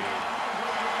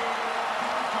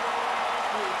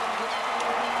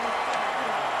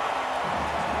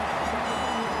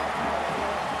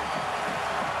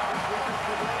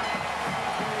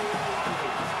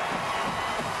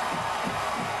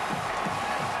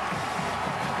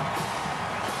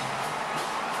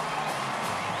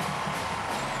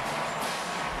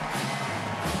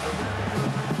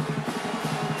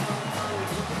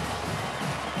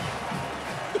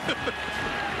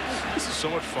 This is so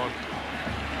much fun.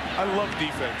 I love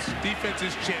defense. Defense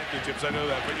is championships, I know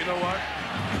that, but you know what?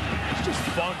 It's just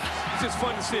fun. It's just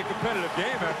fun to see a competitive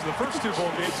game after the first 2 bowl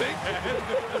games.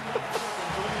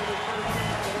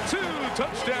 2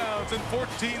 touchdowns in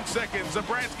 14 seconds.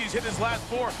 Zabransky's hit his last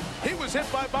 4. He was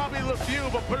hit by Bobby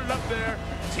LeFew, but put it up there.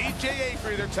 TJ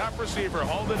Acree, their top receiver,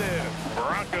 hauled it in.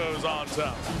 Broncos on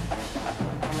top.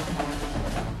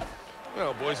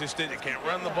 Well, Boise State, they can't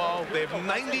run the ball. They have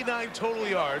 99 total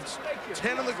yards,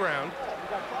 10 on the ground.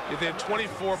 They had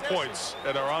 24 points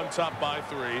and are on top by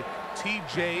 3.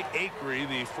 TJ Acree,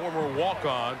 the former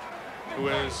walk-on, who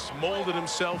has molded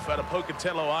himself out of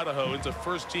Pocatello, Idaho, into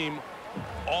first-team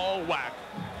all-WAC,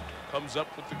 comes up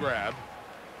with the grab.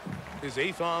 His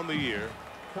 8th on the year.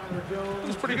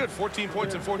 It's pretty good. 14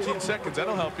 points in 14 seconds.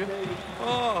 That'll help you.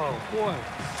 Oh, boy.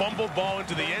 Fumbled ball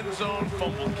into the end zone.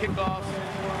 Fumbled kickoff.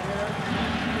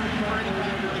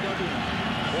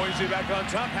 Boise back on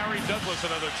top. Harry Douglas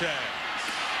another chance.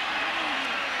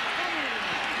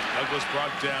 Douglas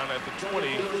brought down at the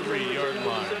 23-yard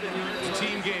line. It's a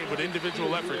team game, but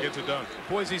individual effort gets it done.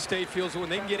 Boise State feels that when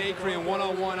they can get Acree in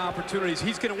one-on-one opportunities,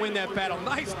 he's going to win that battle.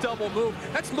 Nice double move.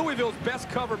 That's Louisville's best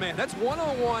cover man. That's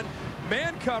one-on-one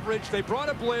man coverage. They brought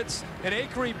a blitz, and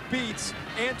Acree beats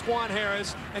Antoine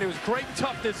Harris, and it was great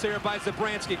toughness there by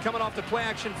Zabransky. Coming off the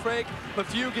play-action fake,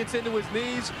 LeFew gets into his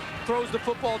knees, throws the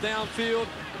football downfield,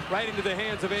 right into the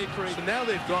hands of Acree. So now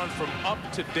they've gone from up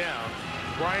to down.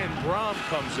 Brian Brom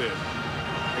comes in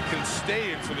and can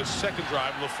stay in for the second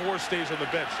drive. LeFors stays on the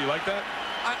bench. Do you like that?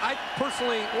 I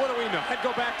personally, what do we know? I'd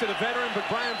go back to the veteran, but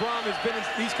Brian Brom has been in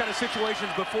these kind of situations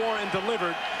before and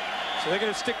delivered. So they're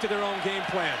going to stick to their own game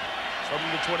plan. From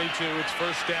the 22, it's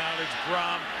 1st down. It's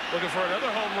Brom looking for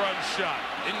another home run shot.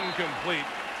 Incomplete.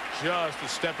 Just a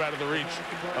step out of the reach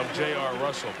of J.R.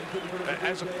 Russell.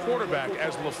 As a quarterback,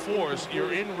 as LeFors,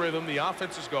 you're in rhythm. The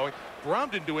offense is going. Brom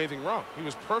didn't do anything wrong. He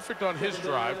was perfect on his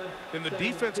drive. Then the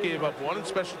defense gave up 1 and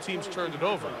special teams turned it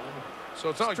over. So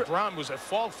it's not like Brom was at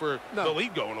fault for the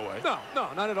lead going away. No,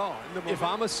 not at all. If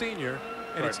I'm a senior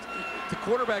and it's the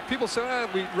quarterback, people say,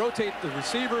 we rotate the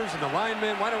receivers and the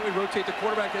linemen. Why don't we rotate the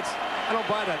quarterback? I don't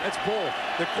buy that. That's bull.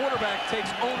 The quarterback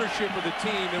takes ownership of the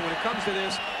team, and when it comes to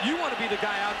this, you want to be the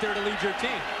guy out there to lead your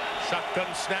team. Shotgun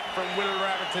snap from Will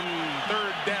Raviton.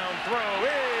 3rd down throw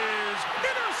is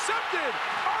intercepted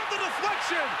on the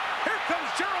deflection. Here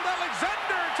comes Gerald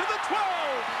Alexander to the 12.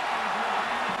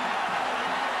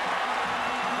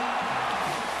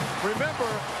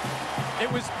 Remember, it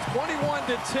was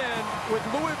 21-10 with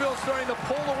Louisville starting to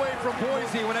pull away from from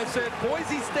Boise when I said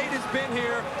Boise State has been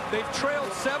here. They've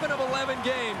trailed 7 of 11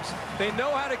 games. They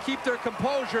know how to keep their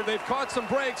composure. They've caught some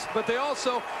breaks, but they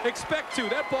also expect to.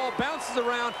 That ball bounces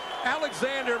around.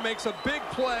 Alexander makes a big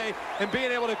play and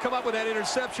being able to come up with that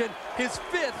interception, his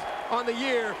 5th on the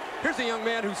year. Here's a young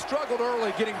man who struggled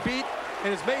early getting beat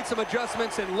and has made some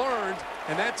adjustments and learned,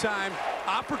 and that time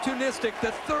opportunistic,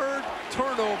 the 3rd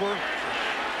turnover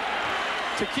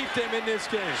to keep them in this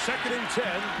game. 2nd and 10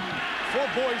 for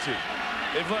Boise.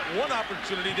 They've let one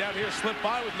opportunity down here slip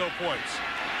by with no points.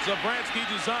 Zabransky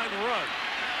designed to run.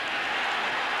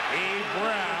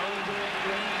 Brown,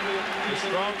 the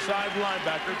strong side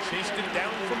linebacker, chased it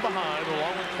down from behind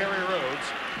along with Kerry Rhodes.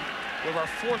 We have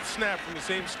our 4th snap from the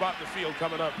same spot in the field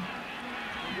coming up.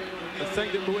 The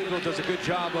thing that Louisville does a good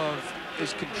job of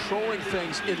is controlling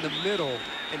things in the middle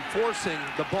and forcing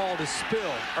the ball to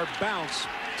spill or bounce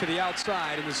to the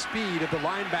outside, and the speed of the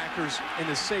linebackers and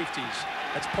the safeties.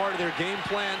 That's part of their game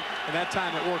plan, and that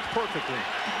time it worked perfectly.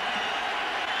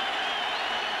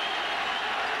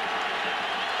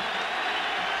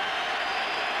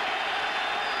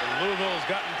 Louisville has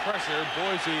gotten pressure.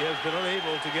 Boise has been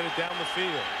unable to get it down the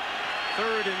field.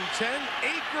 3rd and 10.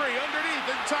 Acree underneath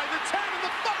inside the 10 and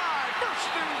the 5.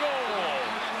 1st and goal.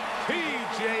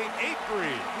 P.J.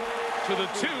 Acree to the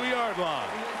 2-yard line.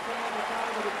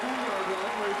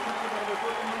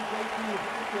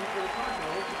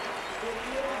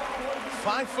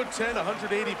 Five 5'10",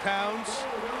 180 pounds.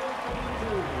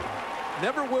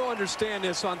 Never will understand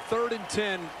this on 3rd and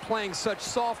 10 playing such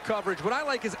soft coverage. What I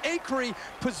like is Acree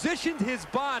positioned his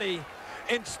body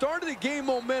and started the game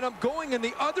momentum going in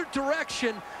the other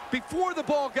direction before the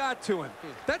ball got to him.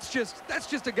 That's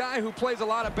just a guy who plays a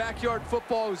lot of backyard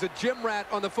football, who's a gym rat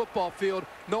on the football field,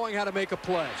 knowing how to make a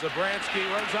play. Zabransky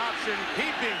runs option,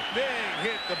 keeping, big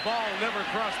hit. The ball never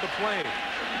crossed the plane.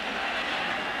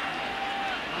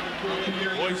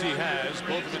 Boise has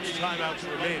both of its timeouts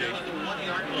remaining.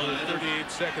 38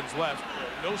 seconds left.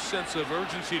 No sense of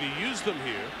urgency to use them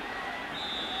here.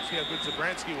 See how good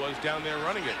Zabransky was down there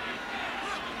running it.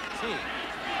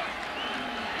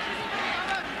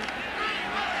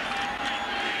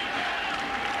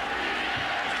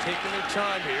 Taking their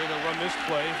time here. They'll run this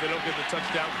play. If they don't get the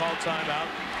touchdown call timeout,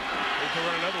 they can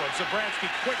run another one. Zabransky,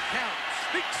 quick count,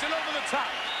 sneaks it over the top.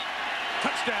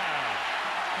 Touchdown.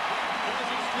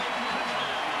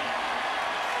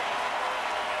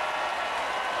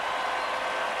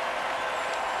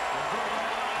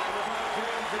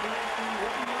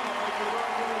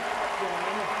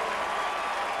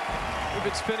 We've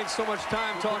been spending so much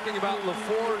time talking about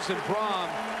LeFors and Brom.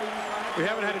 We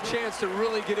haven't had a chance to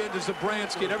really get into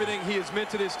Zabransky and everything he has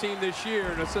meant to this team this year,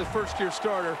 and it's a first-year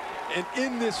starter. And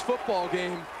in this football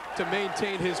game, to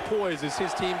maintain his poise as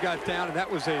his team got down, and that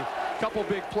was a couple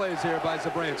big plays there by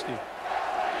Zabransky.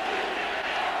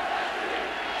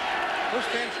 Those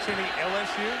fans chanting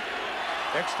LSU.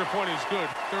 Extra point is good.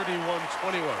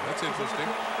 31-21. That's interesting.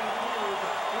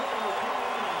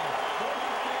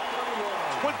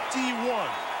 21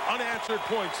 unanswered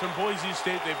points from Boise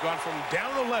State. They've gone from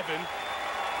down 11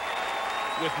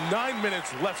 with 9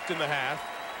 minutes left in the half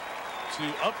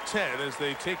to up 10 as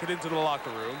they take it into the locker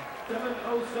room.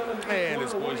 And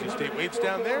as Boise State waits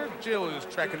down there, Jill is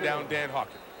tracking down Dan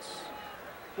Hawkins.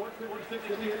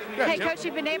 Hey, Coach,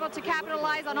 you've been able to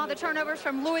capitalize on all the turnovers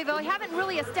from Louisville. You haven't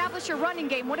really established your running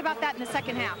game. What about that in the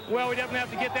second half? Well, we definitely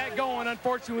have to get that going.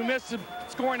 Unfortunately, we missed a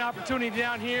scoring opportunity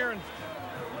down here, and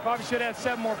probably should have had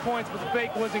 7 more points, but the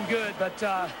fake wasn't good. But,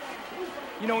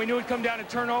 you know, we knew it'd come down to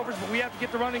turnovers, but we have to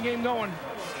get the running game going.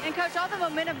 And, Coach, all the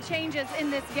momentum changes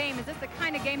in this game. Is this the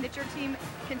kind of game that your team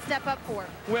can step up for?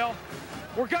 Well,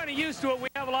 we're kind of used to it. We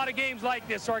have a lot of games like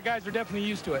this, so our guys are definitely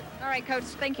used to it. All right, Coach,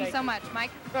 thank you so much. Mike?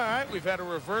 All right, we've had a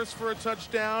reverse for a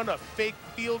touchdown, a fake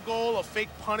field goal, a fake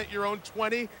punt at your own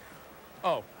 20.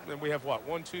 Oh, then we have what?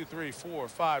 1, 2, 3, 4,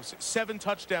 5, 6, 7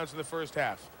 touchdowns in the first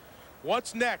half.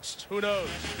 What's next? Who knows?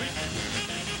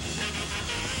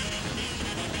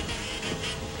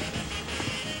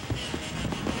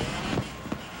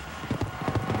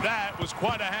 That was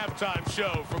quite a halftime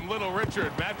show from Little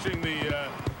Richard, matching the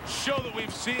show that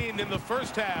we've seen in the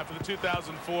first half of the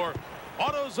 2004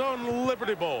 AutoZone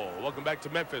Liberty Bowl. Welcome back to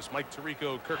Memphis. Mike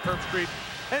Tirico, Kirk Herbstreit,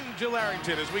 and Jill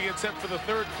Arrington as we get set for the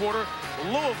third quarter.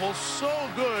 Louisville so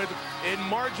good in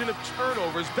margin of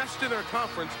turnovers, best in their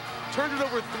conference. Turned it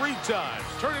over 3 times,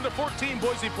 turned into 14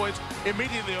 Boise points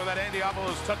immediately on that Andy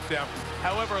Avalos touchdown.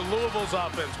 However, Louisville's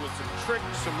offense with some tricks,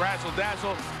 some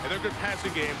razzle-dazzle, and their good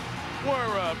passing game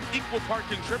were equal part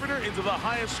contributor into the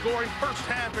highest scoring first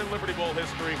half in Liberty Bowl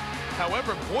history.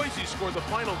 However, Boise scored the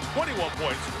final 21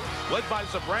 points, led by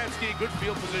Zabransky, good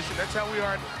field position. That's how we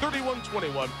are at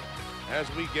 31-21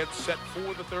 as we get set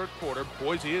for the third quarter.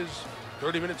 Boise is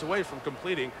 30 minutes away from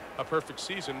completing a perfect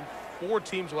season. 4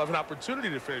 teams will have an opportunity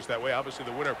to finish that way. Obviously,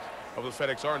 the winner of the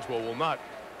FedEx Orange Bowl will not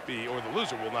be, or the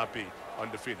loser will not be,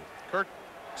 undefeated. Kirk,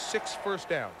 6 first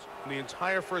downs in the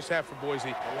entire first half for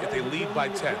Boise, if they lead by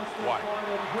 10. Why?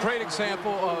 Great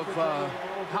example of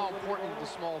how important the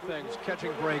small things,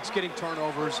 catching breaks, getting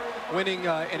turnovers, winning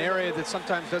an area that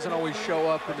sometimes doesn't always show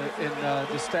up in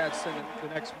the stats and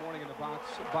the next morning in the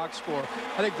box score.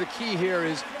 I think the key here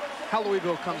is how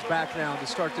Louisville comes back now to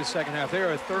start this second half.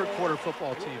 They're a third quarter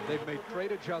football team. They've made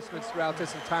great adjustments throughout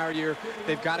this entire year.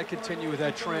 They've got to continue with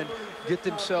that trend, get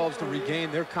themselves to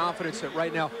regain their confidence that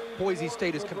right now Boise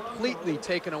State is completely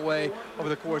taken away over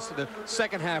the course of the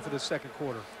second half of the second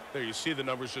quarter. There you see the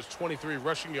numbers, just 23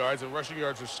 rushing yards, and rushing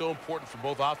yards are so important for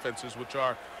both offenses, which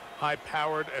are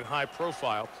high-powered and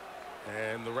high-profile,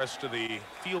 and the rest of the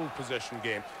field possession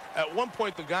game. At one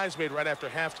point, the guys made right after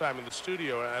halftime in the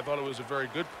studio, and I thought it was a very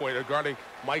good point regarding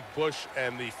Mike Bush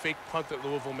and the fake punt that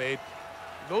Louisville made.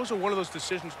 Those are one of those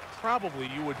decisions probably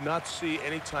you would not see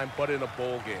anytime but in a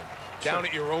bowl game. Down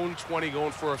at your own 20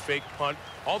 going for a fake punt.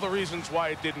 All the reasons why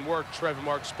it didn't work, Trevor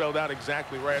Mark spelled out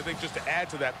exactly right. I think just to add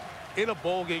to that, in a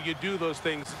bowl game, you do those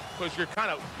things because you're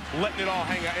kind of letting it all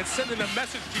hang out. It's sending a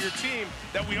message to your team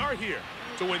that we are here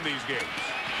to win these games.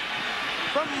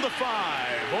 From the 5,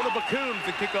 Onabakun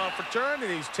to kickoff return, and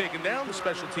he's taken down. The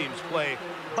special teams play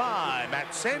by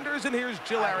Matt Sanders, and here's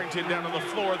Jill Arrington down on the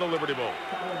floor of the Liberty Bowl.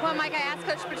 Well, Mike, I asked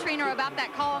Coach Petrino about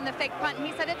that call on the fake punt, and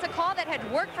he said it's a call that had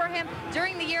worked for him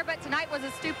during the year, but tonight was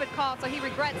a stupid call, so he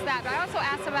regrets that. But I also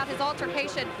asked about his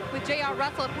altercation with J.R.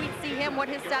 Russell, if we'd see him, what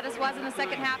his status was in the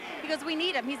second half, because we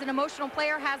need him. He's an emotional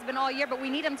player, has been all year, but we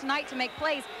need him tonight to make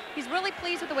plays. He's really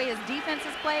pleased with the way his defense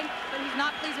is playing, but he's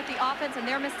not pleased with the offense and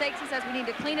their mistakes. He says we need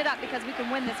to clean it up because we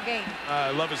can win this game. I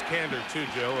love his candor too,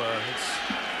 Jill. It's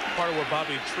part of what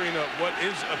Bobby Petrino, what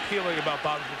is appealing about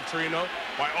Bobby Petrino,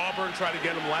 why Auburn tried to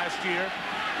get him last year,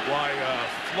 why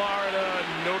Florida,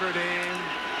 Notre Dame,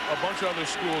 a bunch of other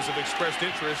schools have expressed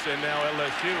interest, and now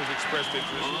LSU has expressed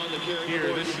interest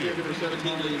here this year.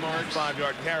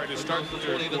 5-yard carry to start the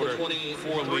third quarter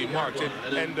for Lee Marks.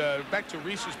 And back to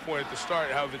Reese's point at the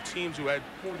start, how the teams who had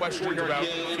questions about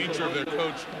the future of their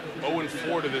coach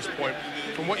 0-4 to this point,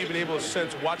 from what you've been able to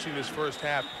sense watching this first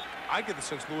half, I get the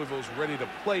sense Louisville's ready to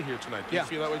play here tonight. Do you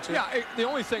feel that way too? Yeah, the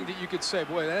only thing that you could say,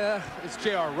 boy, it's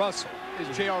J.R. Russell.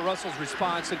 Is J.R. Russell's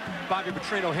response, and Bobby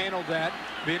Petrino handled that.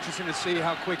 Be interesting to see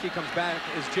how quick he comes back,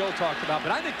 as Jill talked about.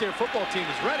 But I think their football team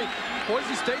is ready.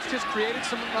 Boise State's just created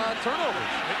some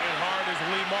turnovers. Hitting hard is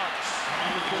Lee Marks.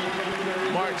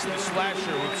 Marks, the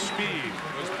slasher with speed.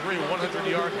 Those 3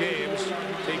 100-yard games,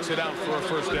 takes it out for a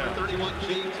first down.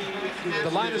 The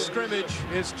line of scrimmage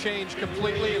has changed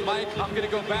completely. And Mike, I'm going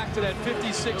to go back to that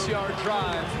 56-yard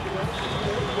drive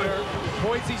where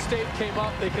Boise State came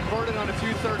up. They converted on a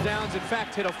few third downs. In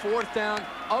fact, hit a 4th down.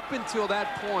 Up until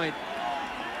that point,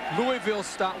 Louisville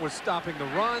was stopping the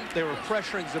run. They were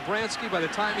pressuring Zabransky. By the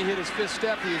time he hit his 5th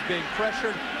step, he was being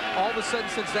pressured. All of a sudden,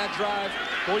 since that drive,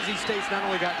 Boise State's not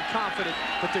only gotten confident,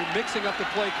 but they're mixing up the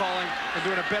play calling and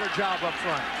doing a better job up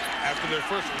front. After their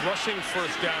first rushing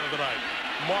first down of the night,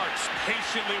 Marks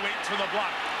patiently waits for the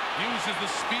block. Uses the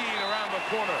speed around the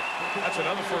corner. That's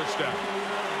another first down.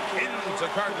 Into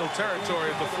Cardinal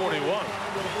territory at the 41.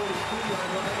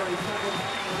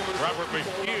 Robert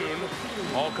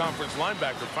McCune, all-conference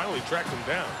linebacker, finally tracked him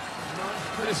down.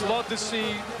 I just love to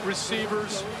see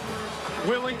receivers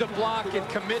willing to block and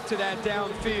commit to that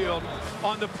downfield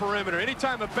on the perimeter.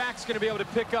 Anytime a back's going to be able to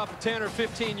pick up a 10 or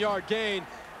 15-yard gain,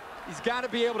 he's got to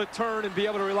be able to turn and be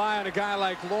able to rely on a guy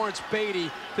like Lawrence Beatty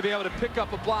to be able to pick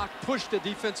up a block, push the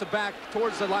defensive back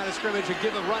towards the line of scrimmage, and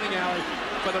give a running alley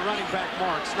for the running back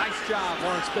Marks. Nice job,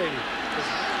 Lawrence Beatty.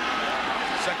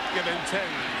 2nd and 10.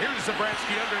 Here's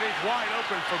Zabransky underneath, wide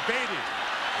open for Beatty.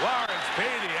 Lawrence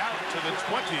Beatty out to the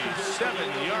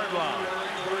 27-yard line.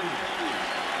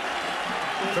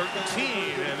 13,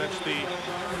 and that's the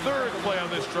 3rd play on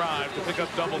this drive to pick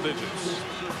up double digits.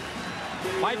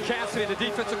 Mike Cassidy, the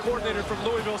defensive coordinator from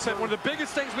Louisville, said one of the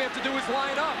biggest things we have to do is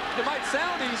line up. It might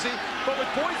sound easy, but with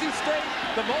Boise State,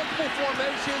 the multiple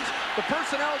formations, the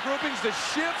personnel groupings, the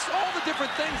shifts, all the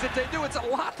different things that they do, it's a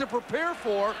lot to prepare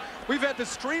for. We've had to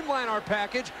streamline our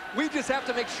package. We just have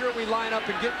to make sure we line up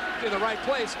and get in the right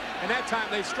place, and that time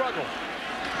they struggle.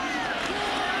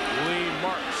 Lee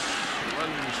Marks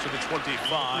runs to the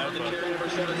 25, a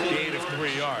gain of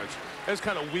 3 yards. It's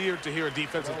kind of weird to hear a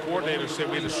defensive coordinator say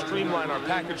we had to streamline our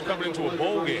package coming into a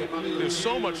bowl game. There's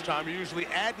so much time, you're usually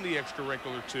adding the extra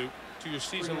wrinkle or two to your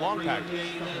season-long package.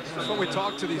 That's when we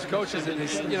talk to these coaches, and they,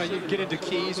 you get into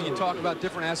keys and you talk about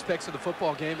different aspects of the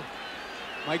football game.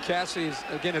 Mike Cassidy,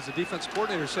 again, as a defense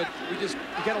coordinator, said, we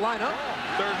got to line up.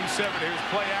 3rd and 7. Here's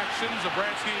play action.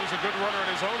 Zabransky was a good runner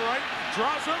in his own right.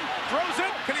 Draws him, throws it.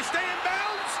 Can he stay in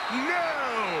bounds?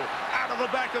 No! Out of the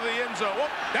back of the end zone. Well,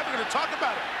 never going to talk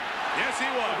about it. Yes, he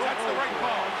was. That's the right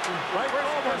call. Right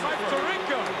call by Mike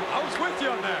Tirico. I was with you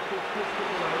on that.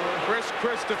 Chris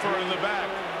Christopher in the back.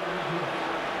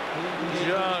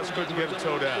 Just couldn't get a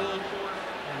toe down.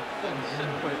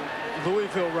 But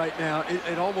Louisville right now,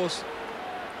 it almost,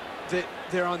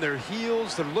 they're on their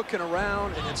heels. They're looking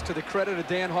around, and it's to the credit of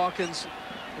Dan Hawkins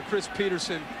and Chris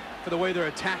Peterson for the way they're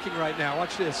attacking right now.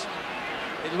 Watch this.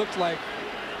 It looked like,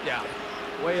 yeah,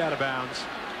 way out of bounds.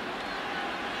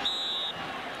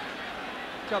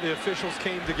 How the officials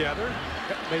came together,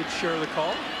 made sure of the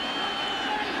call.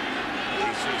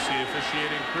 ACC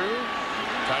officiating crew.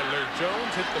 Tyler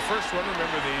Jones hit the first one.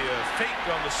 Remember the fake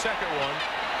on the second one.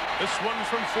 This one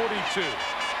from 42.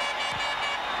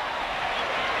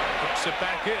 Hooks it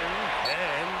back in,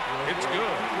 and it's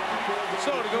good.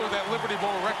 So to go with that Liberty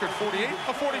Bowl record 48,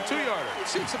 a 42-yarder. We've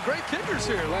seen some great kickers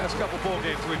here last couple bowl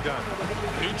games we've done.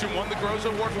 Nugent won the Groza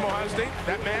Award from Ohio State.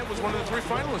 That man was one of the 3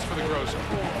 finalists for the Groza.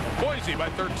 Boise by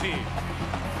 13.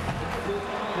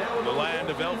 The land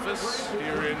of Memphis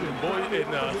here in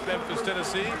Memphis,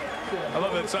 Tennessee. I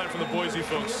love that sign from the Boise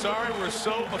folks. Sorry, we're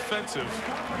so offensive.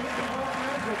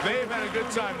 They've had a good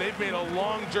time. They've made a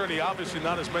long journey. Obviously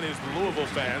not as many as the Louisville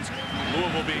fans.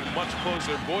 Louisville being much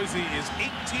closer. Boise is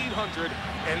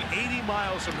 1,880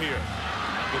 miles from here.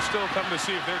 They're still coming to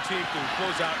see if their team can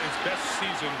close out its best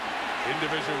season in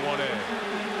Division 1A.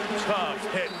 Tough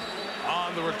hit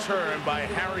on the return by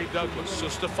Harry Douglas. So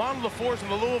Stefan LeFors in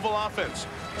the Louisville offense.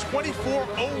 24-0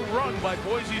 run by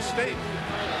Boise State.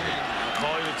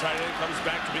 Calling the tight end, comes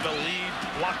back to be the lead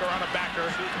blocker on a backer.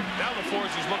 Now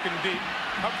LeFors is looking deep.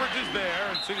 Coverage is there,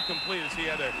 and it's incomplete as he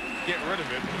had to get rid of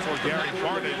it before Gary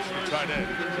Barnage, the tight end,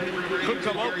 could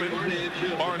come open.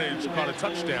 Barnage caught a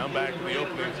touchdown back in the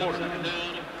opening quarter.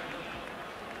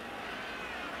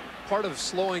 Part of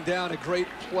slowing down a great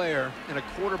player and a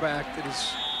quarterback that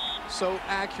is so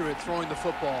accurate throwing the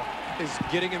football is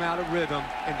getting him out of rhythm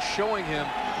and showing him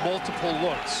multiple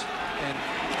looks. And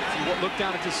if you look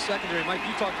down at this secondary, Mike,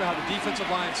 you talked about how the defensive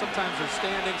line, sometimes they're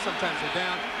standing, sometimes they're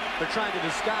down. They're trying to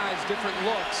disguise different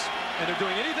looks, and they're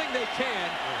doing anything they can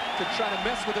to try to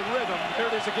mess with the rhythm. Here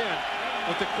it is again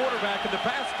with the quarterback and the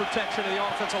pass protection of the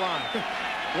offensive line.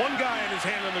 One guy had his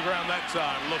hand on the ground that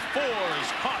time. LeFors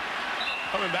caught.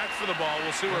 Coming back for the ball.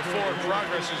 We'll see where forward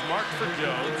progress is marked for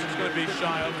Jones. He's going to be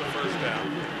shy of the first down.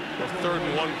 With 3rd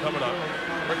and 1 coming up.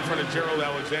 Right in front of Gerald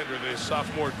Alexander, the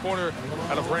sophomore corner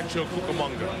out of Rancho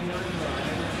Cucamonga.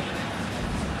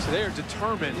 So they are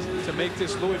determined to make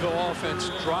this Louisville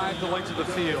offense drive the length of the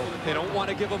field. They don't want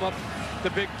to give them up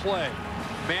the big play.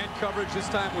 Man coverage this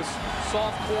time was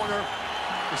soft corner.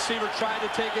 Receiver tried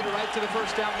to take it right to the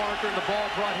first down marker, and the ball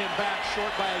brought him back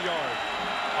short by a yard.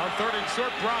 On 3rd and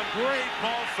short, Brown, great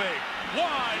ball fake.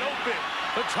 Wide open.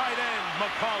 The tight end,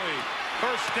 McCauley.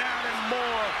 First down and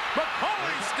more.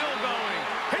 McCauley still going.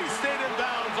 He stayed in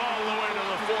bounds all the way to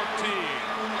the 14.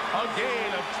 A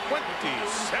gain of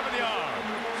 27 yards.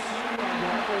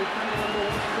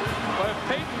 But if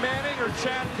Peyton Manning or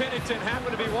Chad Pennington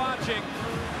happen to be watching,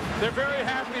 they're very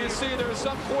happy to see there are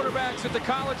some quarterbacks at the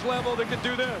college level that can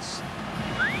do this.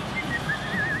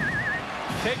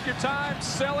 Take your time,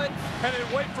 sell it, and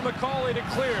then wait for McCauley to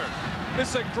clear.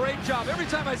 This is a great job. Every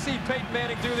time I see Peyton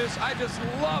Manning do this, I just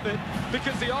love it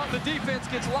because the defense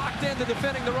gets locked into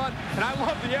defending the run, and I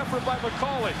love the effort by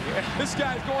McCauley. This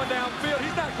guy's going downfield.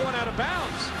 He's not going out of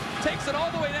bounds. Takes it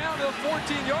all the way down to the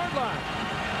 14-yard line.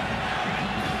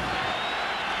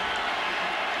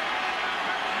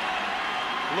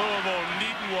 Louisville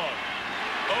needing one.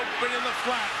 Open in the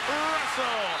flat.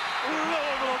 Russell.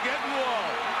 Louisville getting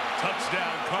one.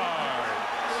 Touchdown Cards.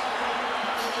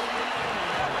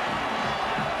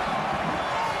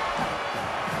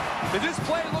 Did this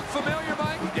play look familiar,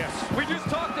 Mike? Yes. We just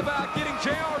talked about getting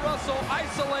J.R. Russell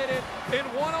isolated in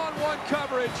one-on-one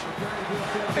coverage.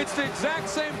 It's the exact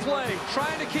same play,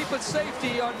 trying to keep a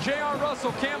safety on J.R.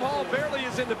 Russell. Cam Hall barely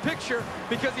is in the picture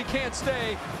because he can't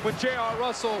stay with J.R.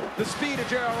 Russell, the speed of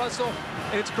J.R. Russell.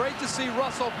 And it's great to see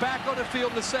Russell back on the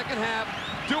field in the second half,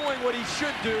 doing what he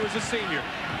should do as a senior.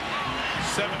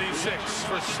 76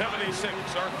 for 76,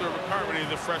 Arthur McCarmody,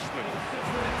 the freshman.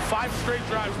 5 straight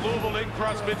drives, Louisville didn't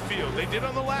cross midfield. They did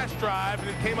on the last drive, and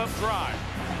it came up dry.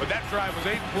 But that drive was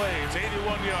 8 plays,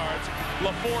 81 yards.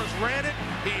 LeFors ran it,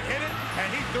 he hit it,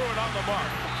 and he threw it on the mark.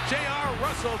 J.R.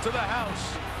 Russell to the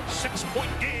house.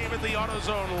 6-point game at the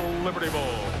AutoZone Liberty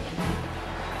Bowl.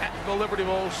 At the Liberty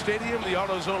Bowl Stadium, the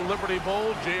AutoZone Liberty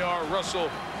Bowl, J.R. Russell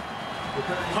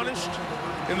punished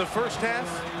in the first half,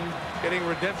 getting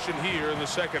redemption here in the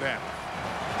second half.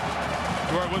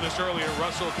 You were with us earlier.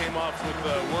 Russell came off with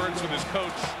words with his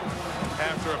coach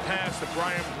after a pass that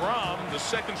Brian Brom, the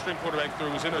second-string quarterback, threw,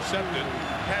 was intercepted.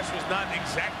 Pass was not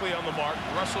exactly on the mark.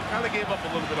 Russell kind of gave up a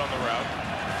little bit on the route.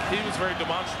 He was very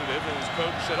demonstrative, and his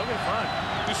coach said, "Okay, fine,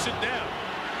 just sit down."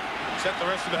 Set the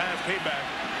rest of the half, came back.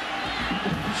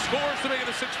 Scores to make it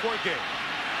a 6-point game.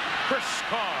 Chris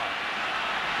Carr.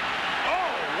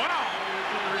 Oh, wow.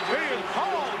 Being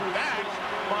called back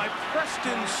by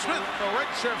Preston Smith, the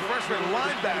redshirt freshman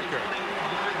linebacker.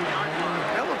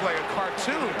 That looked like a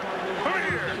cartoon. Come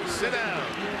here, sit down.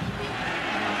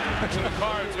 So the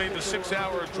Cards made the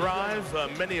 6-hour drive.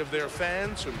 Many of their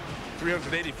fans from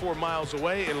 384 miles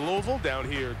away in Louisville, down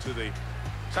here to the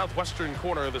southwestern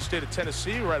corner of the state of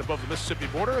Tennessee, right above the Mississippi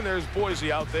border. And there's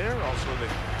Boise out there, also the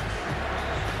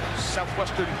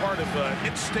southwestern part of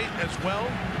its state as well.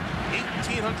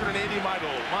 1,880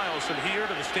 miles from here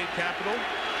to the state capital.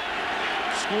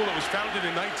 School that was founded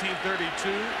in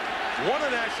 1932, won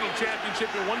a national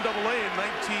championship in 1AA in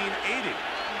 1980.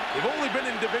 They've only been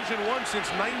in Division I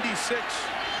since '96,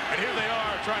 and here they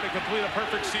are trying to complete a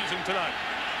perfect season tonight.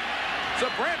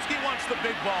 Zabransky wants the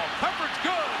big ball. Coverage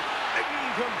good.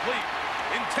 Incomplete.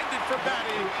 Intended for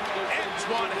batting.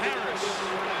 Antoine Harris.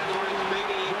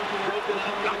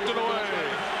 Knocked it away.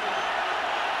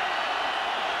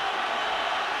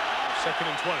 2nd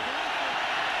and 20.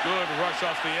 Good rush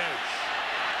off the edge.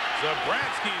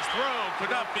 Zabransky's throw could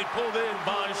not be pulled in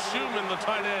by Schumann, the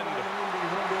tight end.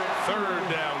 3rd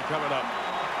down coming up.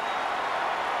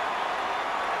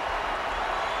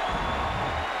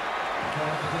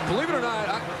 Believe it or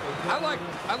not,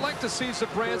 I'd like to see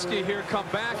Zabransky here come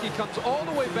back. He comes all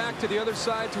the way back to the other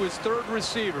side to his 3rd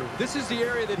receiver. This is the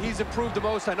area that he's improved the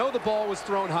most. I know the ball was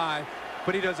thrown high,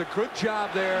 but he does a good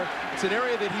job there. It's an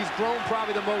area that he's grown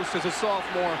probably the most as a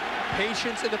sophomore.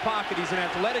 Patience in the pocket. He's an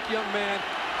athletic young man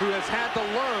who has had to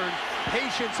learn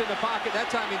patience in the pocket. That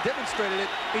time he demonstrated it.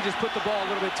 He just put the ball a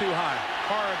little bit too high.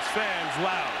 Cards fans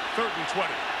loud. 3rd and 20.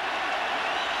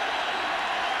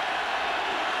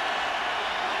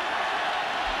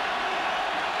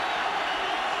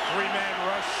 Three-man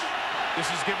rush. This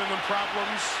has given them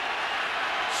problems.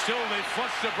 Still, they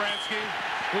flush Zabransky,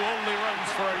 who only runs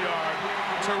for a yard.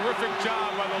 Terrific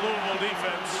job by the Louisville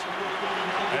defense.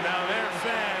 And now their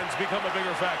fans become a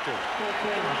bigger factor.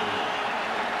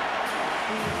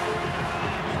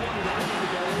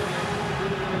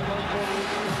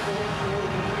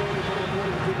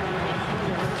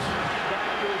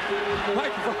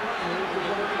 Mike,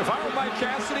 if I were Mike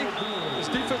Cassidy,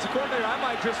 as defensive coordinator, I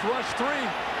might just rush 3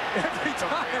 every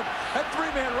time. That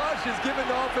 3-man rush is giving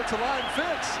the offensive line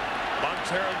fits.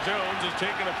 Montero Jones has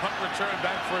taken a punt return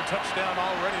back for a touchdown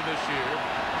already this year.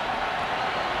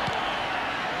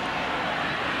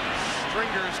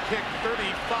 Stringers kick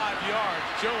 35 yards.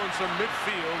 Jones from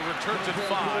midfield returns at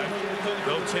 5.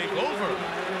 They'll take over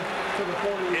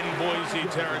in Boise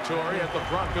territory at the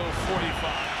Bronco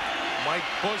 45. Mike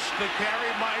Bush the carry.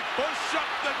 Mike Bush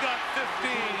up the gut.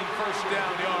 15 first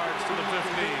down yards to the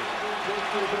 15.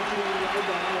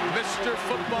 Mr.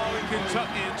 Football in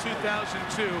Kentucky in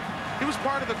 2002. He was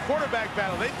part of the quarterback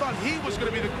battle. They thought he was going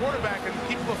to be the quarterback and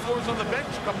keep LeFors on the bench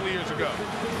a couple of years ago.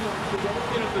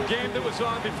 You know, the game that was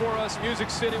on before us, Music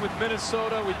City with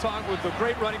Minnesota, we talk with the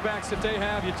great running backs that they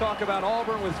have. You talk about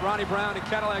Auburn with Ronnie Brown and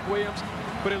Cadillac Williams.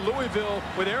 But in Louisville,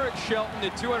 with Eric Shelton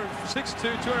at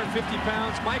 206'2", 250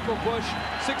 pounds, Michael Bush,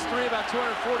 6'3", about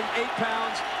 248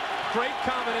 pounds. Great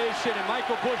combination, and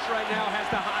Michael Bush right now has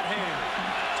the hot hand.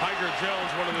 Tiger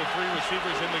Jones, one of the 3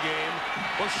 receivers in the game.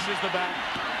 Bush is the back.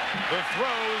 The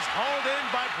throw is hauled in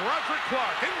by Broderick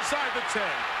Clark inside the 10.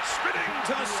 Spinning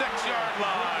to the 6-yard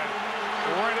line.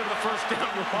 Right at the first down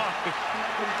line.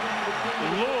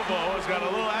 Louisville has got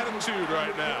a little attitude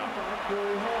right now.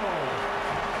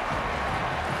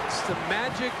 It's the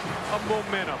magic of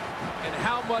momentum and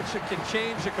how much it can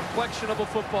change the complexion of a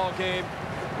football game.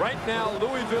 Right now,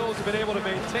 Louisville's been able to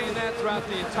maintain that throughout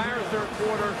the entire 3rd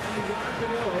quarter.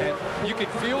 And you can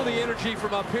feel the energy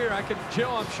from up here.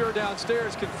 Joe, I'm sure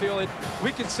downstairs can feel it.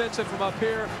 We can sense it from up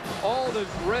here. All the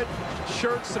red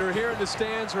shirts that are here in the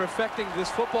stands are affecting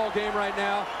this football game right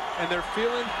now. And they're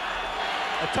feeling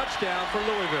a touchdown for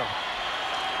Louisville.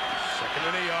 2nd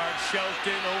and a yard.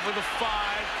 Shelton over the 5.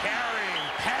 Carrying.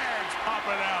 Pads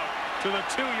popping out to the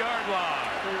 2-yard line.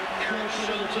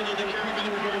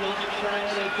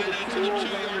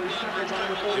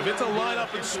 If it's a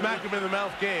line-up and smack him in the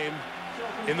mouth game,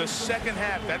 in the second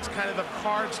half, that's kind of the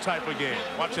Cards type of game.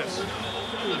 Watch this.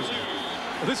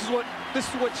 This is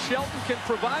what Shelton can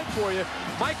provide for you.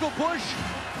 Michael Bush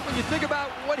when you think about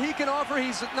what he can offer,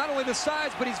 he's not only the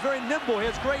size, but he's very nimble. He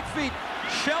has great feet.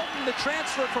 Shelton, the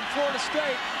transfer from Florida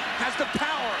State, has the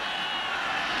power.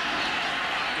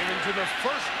 Given to the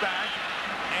first back,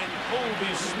 and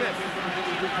Colby Smith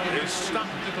is stopped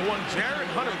at the one.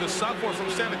 Jared Hunter, the sophomore from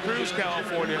Santa Cruz,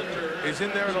 California, is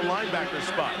in there in the linebacker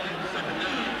spot.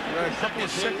 We've got a couple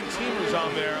of second-teamers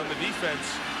on there on the defense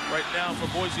right now for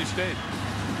Boise State.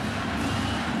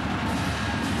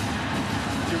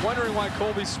 You're wondering why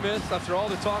Colby Smith, after all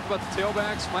the talk about the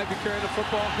tailbacks, might be carrying the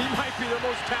football. He might be the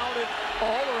most talented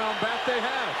all-around back they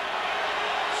have.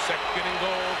 Second and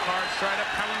goal. Cards try to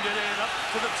pound it in up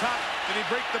to the top. Did he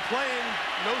break the plane?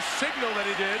 No signal that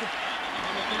he did.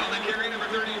 On the carry, number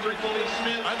 33, Colby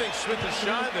Smith. I think Smith is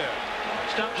shy there.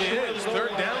 It is.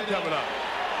 Third down coming up.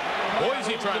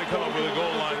 Boise trying to come up with a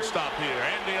goal line stop here.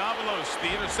 Andy Avalos,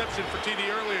 the interception for TD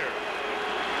earlier.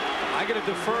 I got to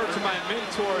defer to my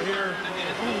mentor here,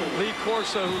 Lee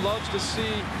Corso, who loves to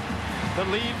see the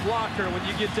lead blocker when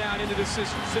you get down into this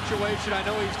situation. I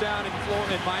know he's down in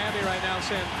Florida, in Miami right now,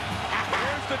 saying,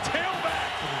 "Where's the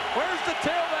tailback? Where's the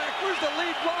tailback? Where's the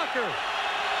lead blocker?"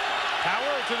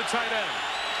 Power to the tight end.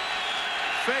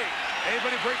 Fake.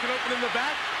 Anybody breaking open in the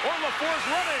back? Or LeFors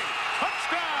running.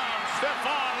 Touchdown,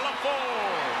 Stefan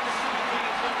LeFors.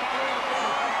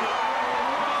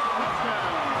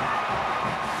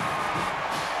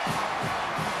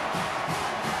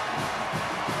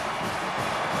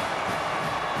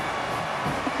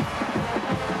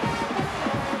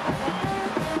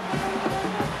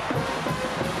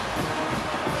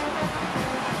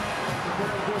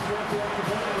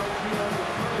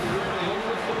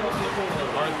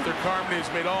 Carmony's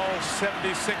made all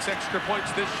 76 extra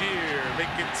points this year,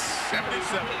 making it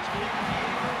 77.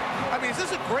 I mean, is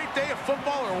this a great day of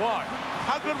football or what?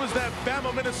 How good was that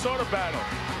Bama-Minnesota battle?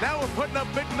 Now we're putting up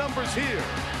big numbers here.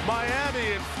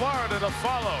 Miami and Florida to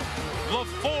follow.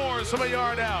 LeFors from a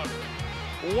yard out.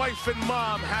 Wife and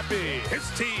mom happy. His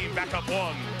team back up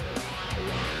one.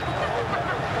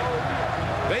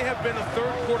 They have been a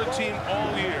third-quarter team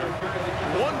all year.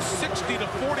 160 to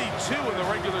 42 in the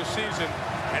regular season,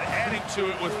 and adding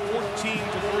to it with 14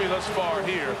 to 3 thus far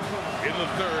here in the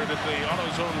third at the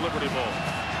AutoZone Liberty Bowl.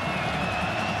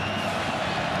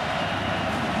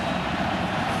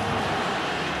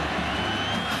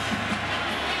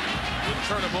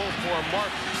 Returnable for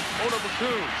Mark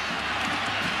Onabaku.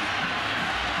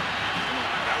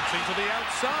 Bouncing to the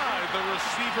outside, the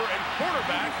receiver and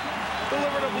quarterback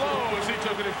delivered a blow as he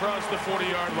took it across the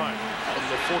 40-yard line. From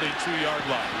the 42-yard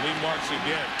line, Lee Marks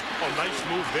again. Oh, nice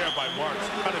move there by Marks.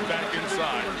 Cut it back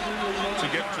inside to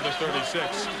get to the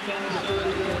 36.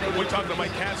 We talked to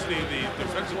Mike Cassidy, the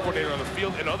defensive coordinator on the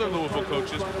field, and other Louisville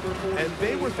coaches, and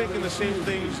they were thinking the same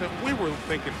things that we were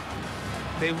thinking.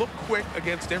 They look quick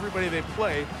against everybody they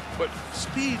play, but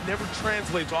speed never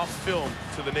translates off film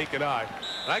to the naked eye.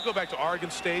 And I go back to Oregon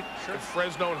State, and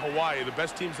Fresno, and Hawaii, the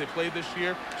best teams they played this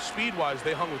year. Speed-wise,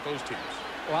 they hung with those teams.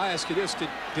 Well, I ask you this,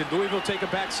 did Louisville take a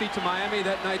back seat to Miami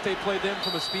that night they played them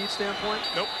from a speed standpoint?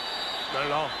 Nope, not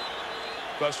at all.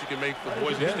 Plus, you can make the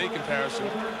Boise State comparison.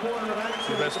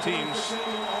 The best teams.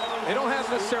 They don't have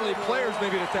necessarily players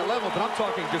maybe at that level, but I'm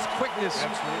talking just quickness,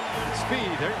 speed.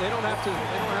 They don't have to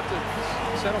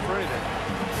settle for anything.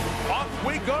 Off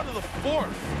we go to the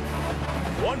fourth.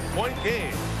 1-point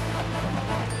game.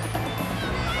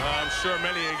 I'm sure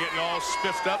many are getting all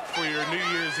spiffed up for your New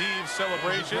Year's Eve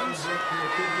celebrations.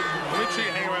 Make sure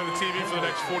you hang around the TV for the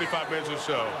next 45 minutes or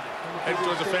so. Heading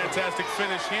towards a fantastic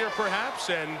finish here, perhaps,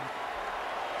 and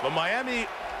the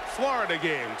Miami-Florida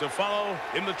game to follow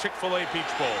in the Chick-fil-A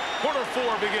Peach Bowl. Quarter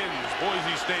 4 begins.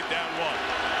 Boise State down 1.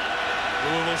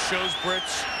 Louisville shows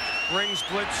blitz, brings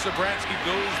blitz. Zabransky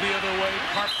goes the other way.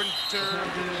 Carpenter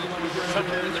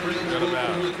got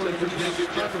about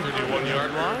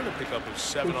 31-yard line. A pickup of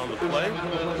 7 on the play.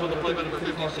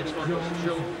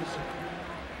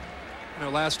 You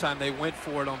know, last time they went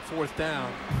for it on 4th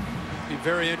down. Be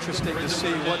very interesting to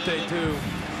see what they do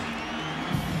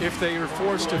if they are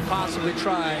forced to possibly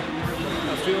try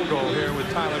a field goal here with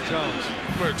Tyler Jones.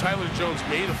 Where Tyler Jones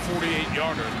made a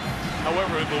 48-yarder.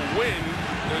 However, the wind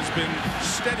has been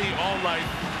steady all night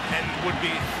and would be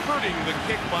hurting the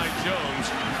kick by Jones,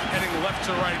 heading left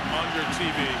to right on your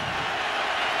TV.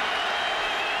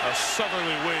 A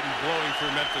southerly wind blowing through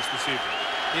Memphis this evening.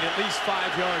 Need at least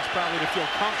 5 yards probably to feel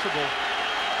comfortable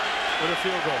with a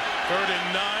field goal. 3rd and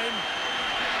 9.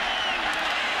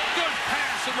 Good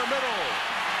pass in the middle.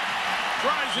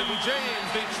 Bryson James,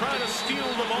 they try to steal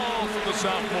the ball from the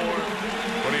sophomore,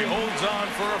 but he holds on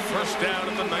for a first down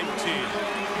at the 19.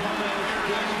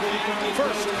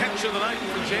 First catch of the night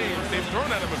for James. They've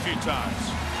thrown at him a few times.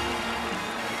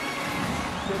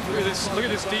 Look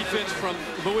at this defense from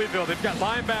Louisville. They've got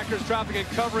linebackers dropping in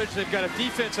coverage. They've got a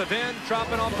defensive end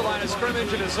dropping off the line of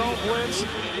scrimmage in a zone blitz.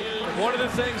 One of the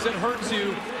things that hurts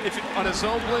you on a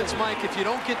zone blitz, Mike, if you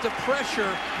don't get the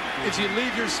pressure, is you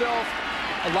leave yourself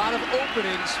a lot of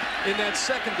openings in that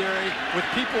secondary with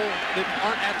people that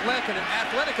aren't athletic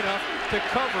enough to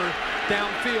cover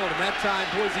downfield. And that time,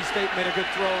 Boise State made a good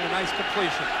throw and a nice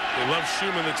completion. They love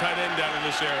Schumann, the tight end, down in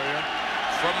this area.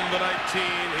 From the 19,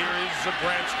 here is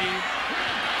Zabransky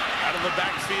out of the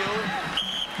backfield.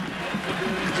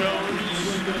 Jones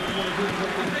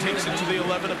takes it to the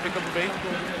 11 to pick up the bait.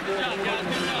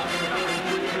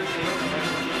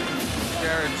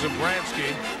 Jared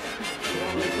Zabransky.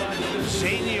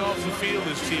 Zany off the field,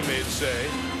 his teammates say.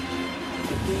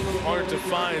 Hard to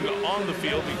find on the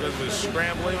field because of his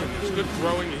scrambling and his good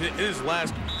throwing. His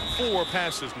last 4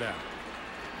 passes now.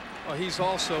 Well, he's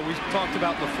also, we talked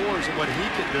about LeFors and what he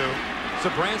can do.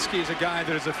 Zabransky is a guy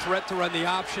that is a threat to run the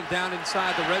option down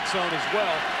inside the red zone as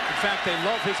well. In fact, they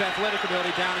love his athletic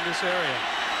ability down in this area.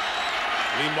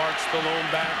 Lee Marks, the lone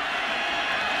back,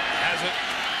 has it.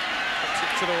 Puts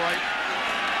it to the right.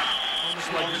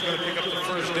 Looks like he's going to pick up the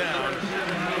first down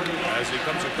as he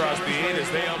comes across the 8 as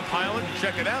they umpile it.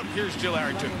 Check it out. Here's Jill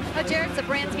Arrington. Jared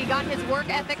Zabransky got his work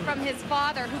ethic from his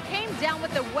father, who came down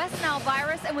with the West Nile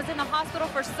virus and was in the hospital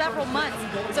for several months.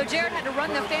 So Jared had to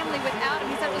run the family without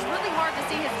him. He said it was really hard to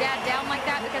see his dad down like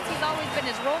that because he's always been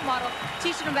his role model,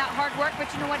 teaching him about hard work. But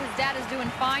you know what? His dad is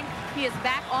doing fine. He is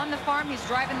back on the farm. He's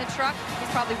driving the truck. He's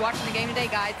probably watching the game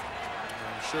today, guys.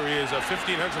 I'm sure he is. A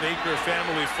 1,500-acre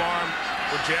family farm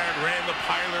where Jared ran the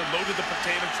piler, loaded the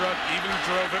potato truck, even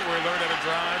drove it where he learned how to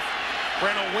drive.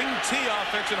 Ran a wing T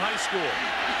offense in high school.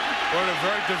 We're in a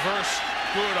very diverse,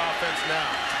 fluid offense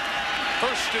now.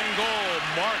 First and goal,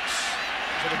 Marks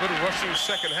with a good rushing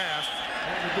second half.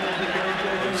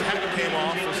 His hat came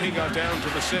off as he got down to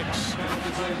the 6.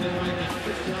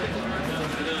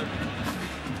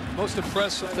 Most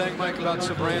impressive thing, Mike, about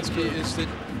Zabransky is that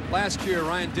last year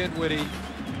Ryan Dinwiddie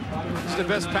is the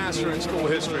best passer in school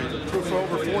history. Threw for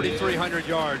over 4,300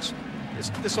 yards.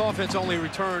 This offense only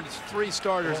returned 3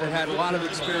 starters that had a lot of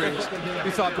experience.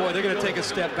 We thought, boy, they're going to take a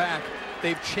step back.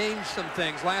 They've changed some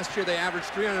things. Last year, they averaged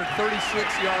 336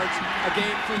 yards a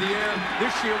game through the air.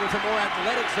 This year, with a more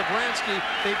athletic Zabransky,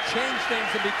 they've changed things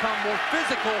and become more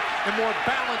physical and more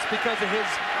balanced because of his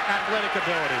athletic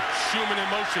ability. Schumann in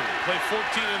motion. Play 14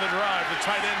 in the drive. The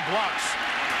tight end blocks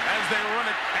as they run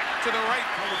it back to the right,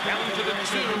 down to the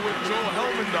 2 with Joel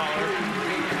Helmendaler.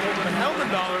 But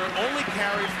Helmendaler only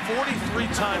carried 43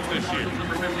 times this year,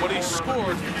 but he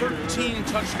scored 13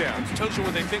 touchdowns. Tells you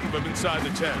what they think of him inside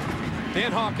the 10.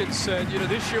 Dan Hawkins said, you know,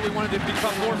 this year we wanted to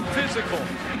become more physical.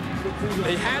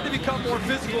 They had to become more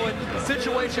physical in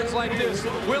situations like this,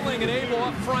 willing and able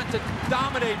up front to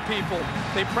dominate people.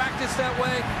 They practice that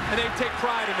way, and they take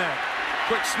pride in that.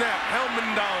 Quick snap,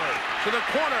 Helmendaler to the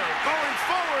corner, going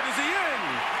forward. Is he in?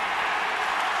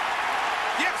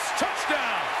 Yes,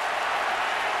 touchdown!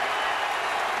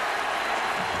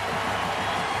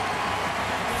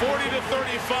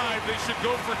 (40-35). They should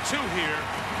go for 2 here,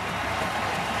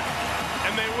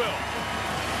 and they will.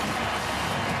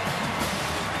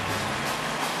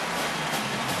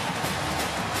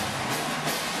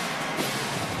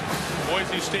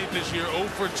 Boise State this year 0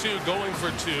 for 2, going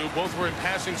for 2. Both were in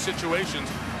passing situations.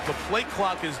 The play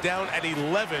clock is down at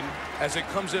 11 as it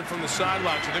comes in from the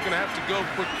sideline, so they're going to have to go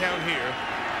quick count here.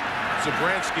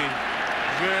 Zabransky,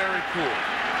 very cool.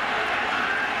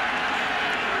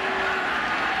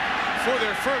 For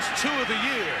their first 2 of the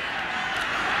year.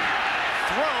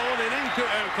 Thrown and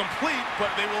incomplete, but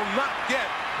they will not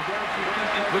get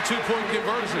the 2-point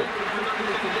conversion.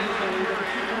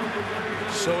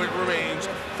 So it remains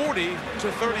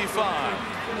 40-35.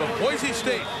 But Boise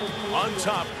State on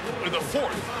top with the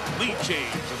 4th lead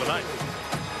change of the night.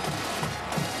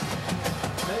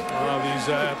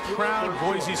 These proud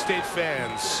Boise State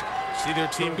fans see their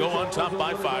team go on top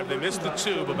by 5. They missed the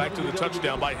 2, but back to the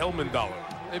touchdown by Helmendaler.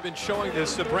 They've been showing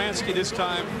this. Zabransky this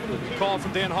time, call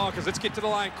from Dan Hawkins. Let's get to the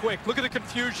line quick. Look at the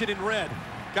confusion in red.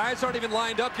 Guys aren't even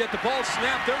lined up yet. The ball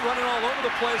snapped. They're running all over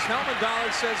the place.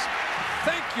 Helmendaler says,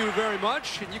 thank you very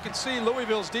much. And you can see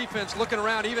Louisville's defense looking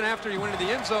around even after he went into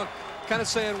the end zone, kind of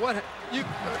saying, what? You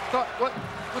thought,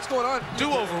 what's going on?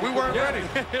 Do-over. We weren't ready.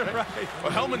 Right.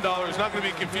 Well, Helmendaler is not going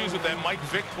to be confused with that Mike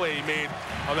Vick play he made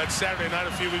on that Saturday night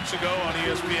a few weeks ago on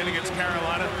ESPN against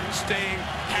Carolina, staying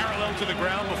parallel to the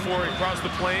ground before he crossed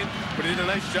the plane, but he did a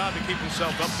nice job to keep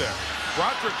himself up there.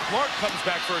 Roderick Clark comes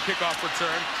back for a kickoff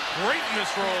return. Great in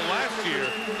this role last year.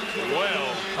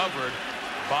 Well covered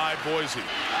by Boise.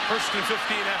 First and 15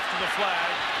 after the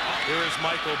flag. Here is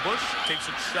Michael Bush, takes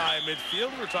it shy midfield.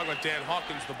 We're talking about Dan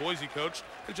Hawkins, the Boise coach.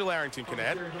 And Jill Arrington can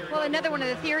add. Well, another one of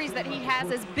the theories that he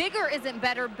has is bigger isn't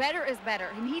better, better is better.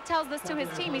 And he tells this to his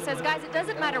team. He says, guys, it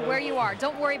doesn't matter where you are.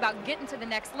 Don't worry about getting to the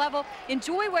next level.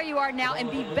 Enjoy where you are now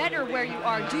and be better where you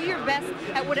are. Do your best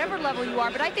at whatever level you are.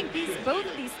 But I think both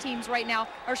of these teams right now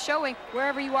are showing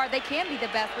wherever you are, they can be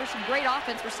the best. There's some great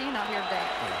offense we're seeing out here today.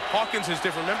 Hawkins is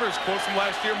different. Remember his quote from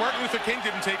last year? Martin Luther King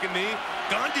didn't take a knee.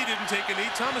 Gandhi didn't take a knee.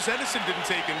 Thomas Edison didn't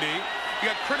take a knee. He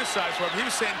got criticized for it. He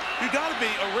was saying, you got to be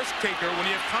a risk taker when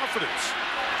you have confidence.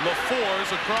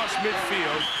 LeFors across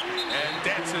midfield and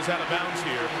dances out of bounds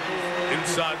here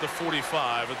inside the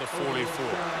 45 at the 44.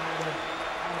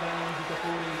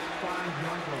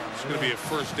 It's going to be a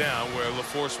first down where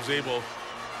LeFors was able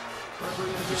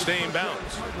to stay in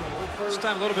bounds. This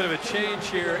time a little bit of a change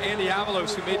here. Andy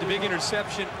Avalos, who made the big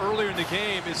interception earlier in the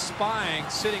game, is spying,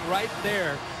 sitting right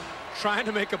there, trying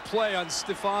to make a play on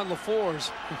Stefan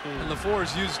LeFors. And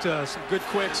LeFors used some good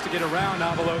quicks to get around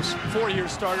Avalos, 4-year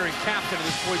starter and captain of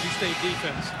this Boise State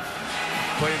defense.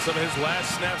 Playing some of his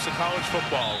last snaps of college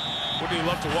football. Wouldn't he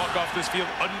love to walk off this field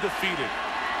undefeated?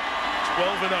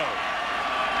 12-0.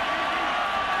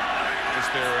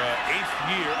 It's their 8th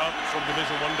year up from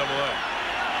Division I AA.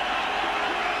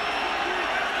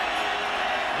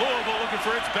 Louisville looking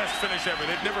for its best finish ever.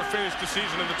 They've never finished the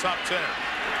season in the top 10.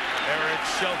 Eric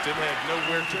Shelton had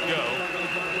nowhere to go.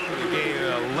 He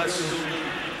gained less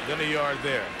than a yard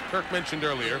there. Kirk mentioned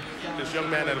earlier, this young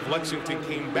man out of Lexington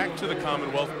came back to the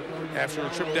Commonwealth after a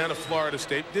trip down to Florida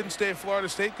State. Didn't stay at Florida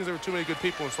State because there were too many good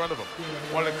people in front of him.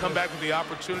 Wanted to come back with the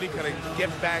opportunity, kind of get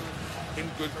back in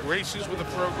good graces with the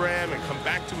program and come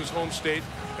back to his home state.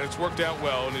 And it's worked out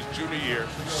well in his junior year.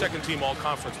 Second team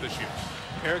all-conference this year.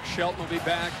 Eric Shelton will be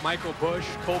back. Michael Bush,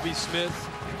 Colby Smith.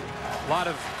 A lot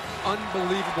of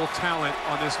unbelievable talent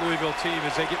on this Louisville team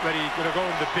as they get ready to go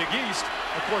in the Big East.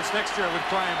 Of course, next year with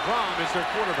Brian Brom as their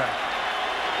quarterback.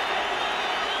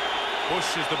 Bush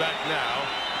is the back now.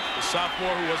 The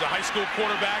sophomore who was a high school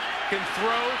quarterback can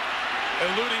throw,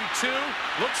 eluding two.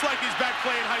 Looks like he's back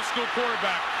playing high school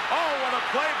quarterback. Oh, what a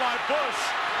play by Bush.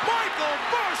 Michael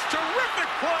Bush, terrific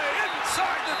play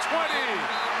inside the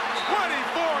 20.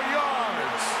 24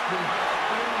 yards.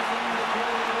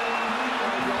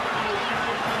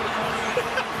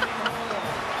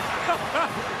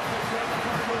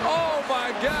 Oh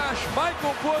my gosh,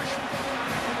 Michael Bush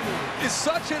is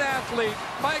such an athlete.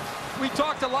 Mike, we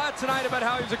talked a lot tonight about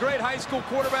how he's a great high school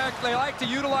quarterback. They like to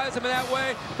utilize him in that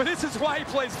way, but this is why he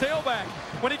plays tailback.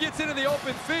 When he gets into the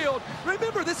open field,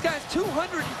 remember this guy's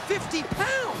 250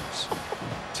 pounds.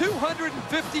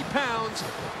 250 pounds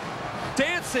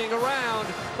dancing around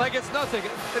like it's nothing.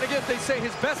 And again, they say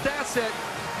his best asset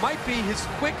might be his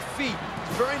quick feet.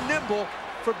 He's very nimble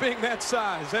for being that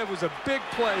size. That was a big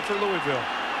play for Louisville.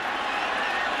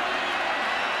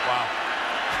 Wow.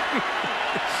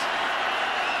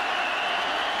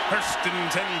 Hurston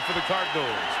 10 for the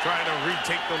Cardinals, trying to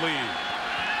retake the lead.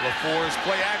 LeFors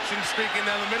play action, streaking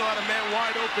down the middle, out of man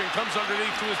wide open, comes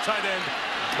underneath to his tight end.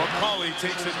 McCauley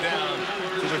takes it down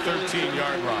to the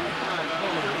 13-yard line.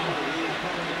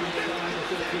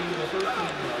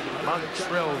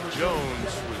 Montrell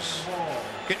Jones was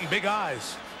getting big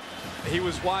eyes. He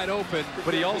was wide open,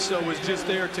 but he also was just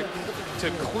there to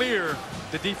clear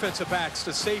the defensive backs,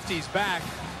 the safeties back,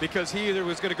 because he either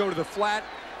was going to go to the flat,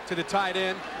 to the tight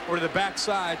end, or to the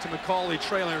backside to McCauley,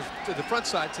 trailing to the front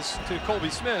side to Colby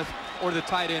Smith, or the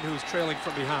tight end who's trailing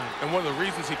from behind. And one of the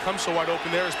reasons he comes so wide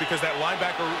open there is because that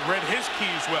linebacker read his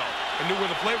keys well and knew where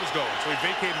the play was going, so he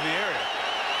vacated the area.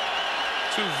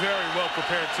 Two very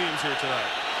well-prepared teams here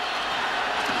tonight.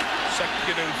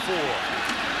 Second and 4.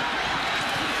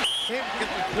 Can't get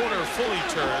the corner fully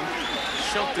turned.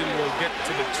 Shelton will get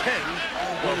to the 10.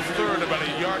 Well, third, about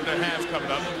a yard and a half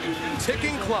coming up.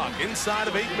 Ticking clock inside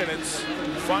of 8 minutes.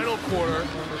 Final quarter.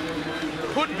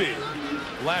 Could be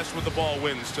last with the ball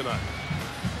wins tonight.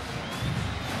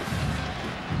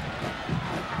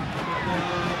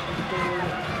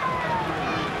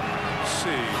 Let's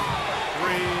see.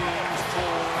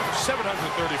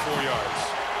 734 yards.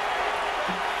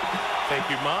 Thank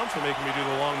you, Mom, for making me do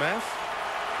the long math.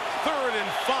 Third and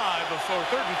 5 before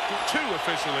third and 2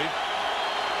 officially.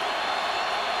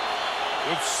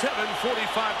 With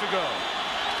 7:45 to go.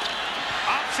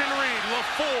 Option read,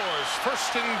 LeFors,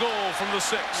 first and goal from the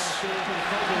 6.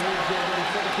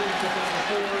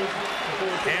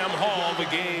 Cam Hall, the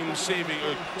game-saving,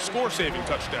 score-saving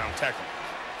touchdown tackle.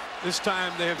 This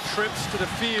time they have trips to the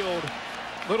field.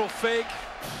 Little fake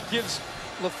gives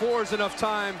LeFors enough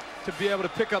time to be able to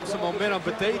pick up some momentum,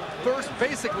 but they first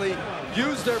basically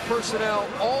used their personnel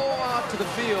all out to the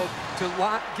field to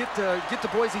get the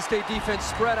Boise State defense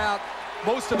spread out.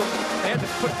 Most of them, they had to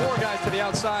put 4 guys to the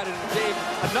outside, and it gave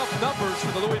enough numbers for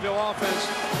the Louisville offense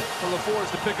for LeFors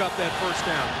to pick up that first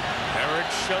down. Eric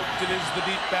Shelton is the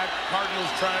deep back. Cardinals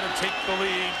trying to take the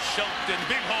lead. Shelton,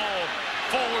 big hole,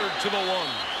 forward to the 1.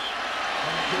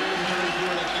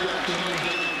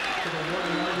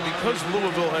 Because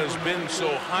Louisville has been so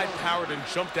high-powered and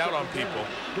jumped out on people,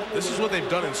 this is what they've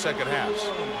done in second halves.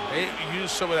 They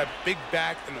use some of that big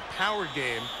back and the power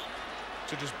game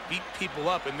to just beat people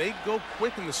up, and they go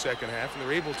quick in the second half, and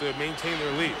they're able to maintain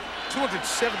their lead.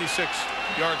 276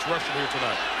 yards rushing here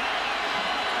tonight.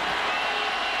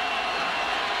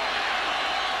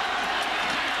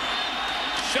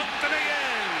 Shelton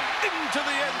again into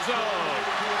the end zone.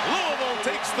 Louisville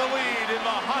takes the lead in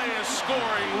the highest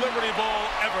scoring Liberty Bowl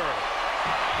ever.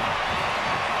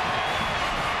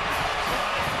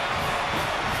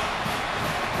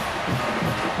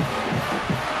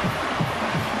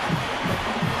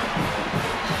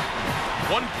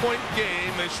 One-point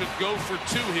game. They should go for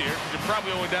 2 here. You're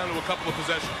probably only down to a couple of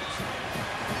possessions.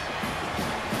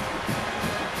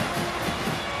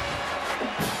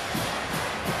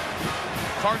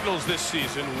 Cardinals this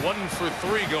season, 1 for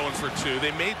 3 going for 2.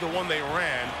 They made the one they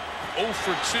ran 0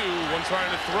 for 2, one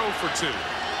trying to throw for 2.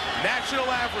 National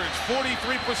average,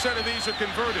 43% of these are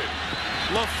converted.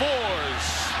 LeFors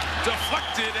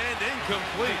deflected and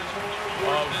incomplete.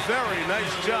 A very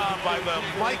nice job by the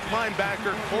Mike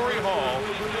linebacker, Corey Hall,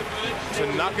 to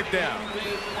knock it down.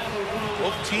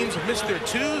 Both teams have missed their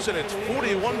 2s, and it's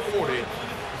 41-40.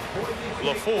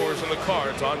 LeFors and the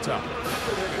Cards on top.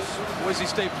 Boise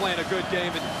State playing a good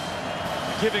game and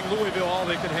giving Louisville all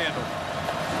they could handle.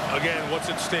 Again, what's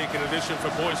at stake in addition for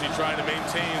Boise trying to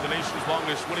maintain the nation's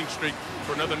longest winning streak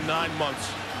for another 9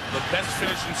 months. The best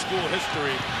finish in school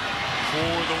history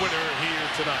for the winner here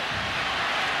tonight.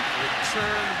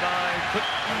 Return by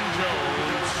Clinton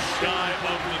Jones, shy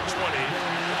of the 20.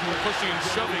 Pushing and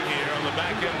shoving here on the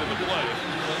back end of the play.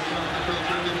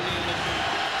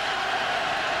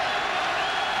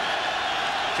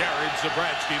 Jared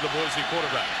Zabransky, the Boise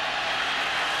quarterback.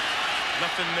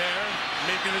 Nothing there,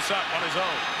 making this up on his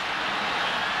own.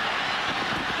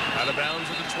 Out of bounds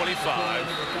at the 25.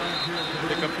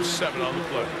 Pick up 7 on the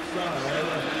play.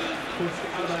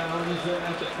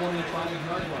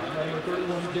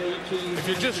 If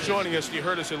you're just joining us, you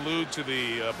heard us allude to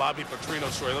the Bobby Petrino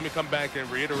story. Let me come back and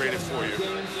reiterate it for you.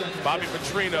 Bobby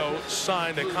Petrino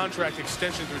signed a contract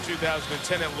extension through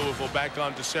 2010 at Louisville back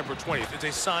on December 20th. It's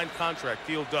a signed contract,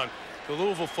 deal done. The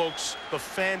Louisville folks, the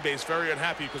fan base, very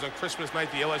unhappy because on Christmas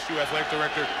night, the LSU athletic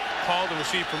director called and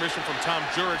received permission from Tom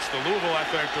Jurich, the Louisville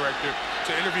athletic director,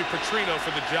 to interview Petrino for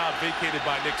the job vacated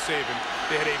by Nick Saban.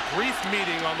 They had a brief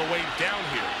meeting on the way down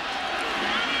here.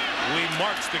 Lee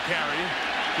Marks to carry.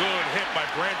 Good hit by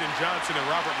Brandon Johnson and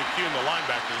Robert McCune, the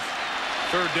linebackers.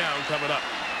 3rd down coming up.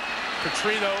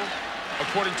 Petrino,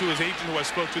 according to his agent who I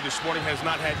spoke to this morning, has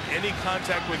not had any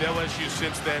contact with LSU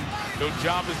since then. No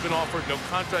job has been offered. No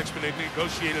contract's been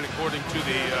negotiated according to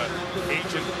the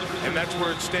agent. And that's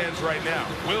where it stands right now.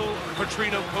 Will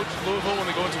Petrino coach Louisville when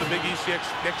they go into the Big East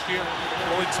next year?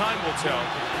 Only time will tell.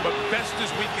 But best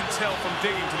as we can tell from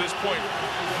digging to this point,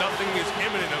 nothing is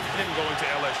imminent of him going to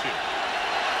LSU.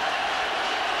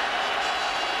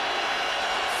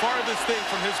 Farthest thing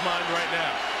from his mind right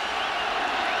now.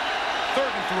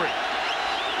 3rd and 3.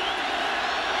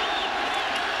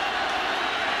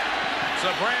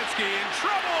 Zabransky in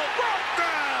trouble, brought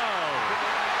down.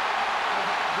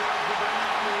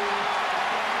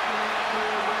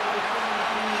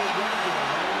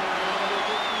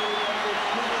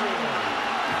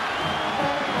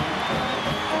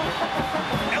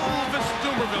 Elvis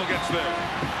Dumerville gets there.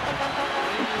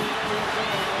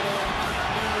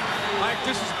 Mike,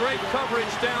 this is great coverage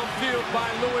downfield by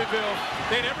Louisville.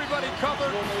 They had everybody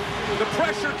covered. The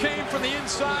pressure came from the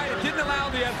inside. It didn't allow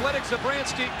the athletic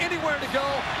Zabransky anywhere to go.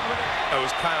 That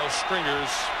was Kyle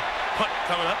Stringer's punt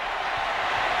coming up.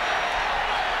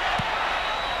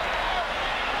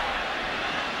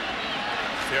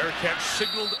 Fair catch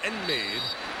signaled and made.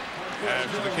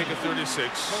 After the kick of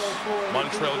 36,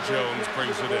 Montrell Jones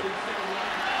brings it in.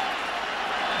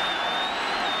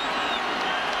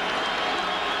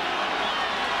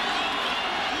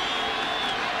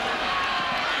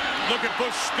 Look at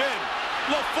Bush spin.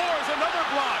 LeFors another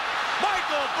block.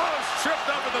 Michael Bush tripped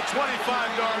up at the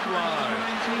 25-yard line.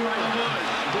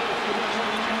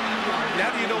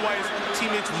 Now do you know why his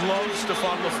teammates love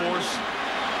Stefan LeFors?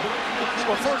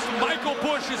 Well, first, Michael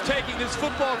Bush is taking this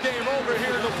football game over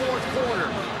here in the 4th quarter.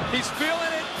 He's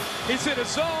feeling it. He's in a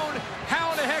zone.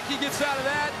 How in the heck he gets out of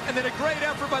that? And then a great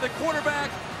effort by the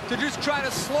quarterback to just try to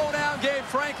slow down Gabe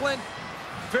Franklin.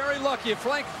 Very lucky. If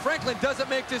Franklin doesn't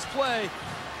make this play,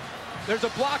 there's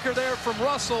a blocker there from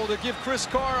Russell to give Chris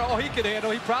Carr all he could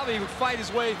handle. He probably would fight his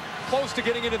way close to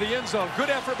getting into the end zone. Good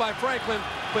effort by Franklin,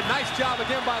 but nice job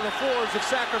again by LeFors of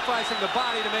sacrificing the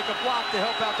body to make a block to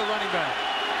help out the running back.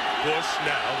 Bush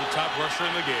now, the top rusher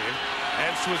in the game,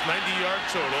 adds to his 90-yard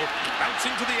total,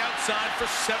 bouncing to the outside for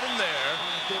 7 there.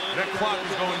 That clock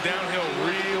is going downhill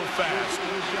real fast.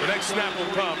 The next snap will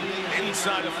come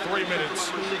inside of 3 minutes.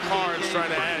 Cards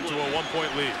trying to add to a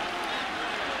 1-point lead.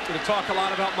 We're going to talk a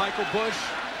lot about Michael Bush.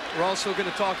 We're also going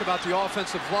to talk about the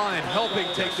offensive line helping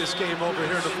take this game over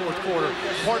here in the 4th quarter.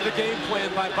 Part of the game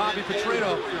plan by Bobby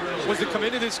Petrino was to come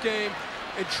into this game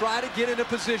and try to get in a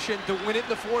position to win it in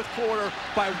the 4th quarter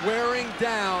by wearing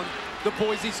down the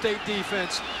Boise State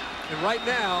defense. And right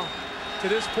now, to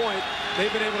this point,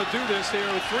 they've been able to do this here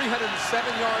with 307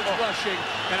 yards rushing,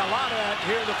 and a lot of that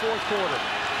here in the 4th quarter.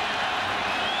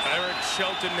 Eric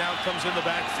Shelton now comes in the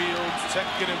backfield,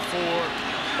 2nd and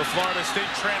 4. The Florida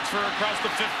State transfer across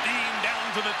the 15, down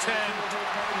to the 10.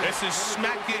 This is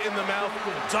smack you in the mouth,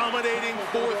 dominating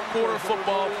 4th quarter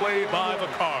football played by the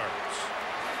Cards.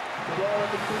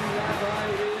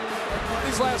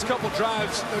 These last couple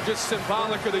drives are just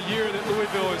symbolic of the year that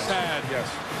Louisville has had. Yes.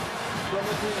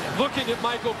 Looking at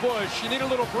Michael Bush, you need a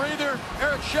little breather.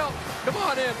 Eric Shelton, come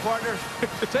on in, partner.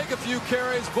 Take a few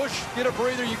carries. Bush, get a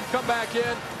breather. You can come back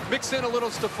in. Mix in a little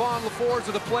Stefan LeFors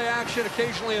with a play action,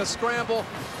 occasionally a scramble.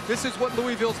 This is what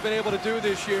Louisville's been able to do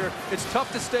this year. It's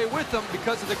tough to stay with them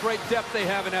because of the great depth they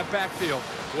have in that backfield.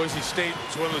 Boise State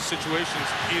is one of those situations,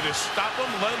 either stop them,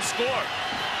 let them score.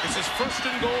 This is 1st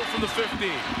and goal from the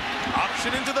 15.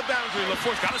 Option into the boundary.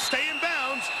 LeFors got to stay in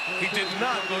bounds. He did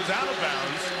not, goes out of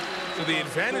bounds. So the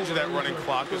advantage of that running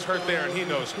clock is hurt there, and he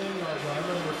knows it.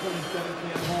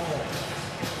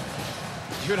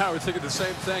 You and I were thinking the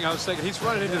same thing. I was thinking he's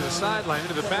running into the sideline,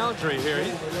 into the boundary here.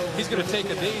 He's going to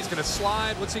take a knee. He's going to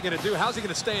slide. What's he going to do? How's he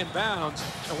going to stay in bounds?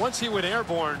 And once he went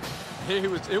airborne,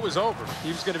 it was over. He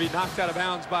was going to be knocked out of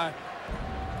bounds by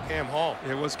Cam Hall.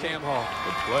 It was Cam Hall.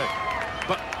 Good play.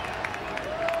 But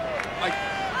like,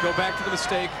 go back to the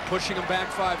mistake, pushing them back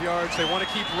 5 yards. They want to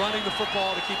keep running the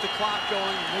football to keep the clock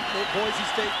going. Make Boise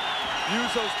State use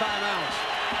those timeouts.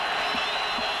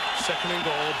 2nd and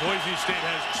goal. Boise State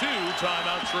has 2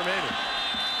 timeouts remaining.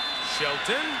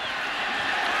 Shelton.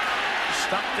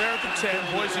 Stop there at the 10.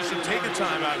 Boise should take a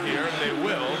timeout here, and they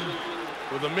will,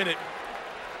 with 1 minute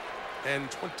and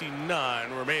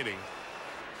 29 remaining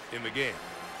in the game.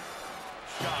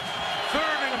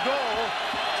 3rd and goal.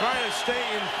 Trying to stay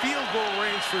in field goal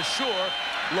range for sure.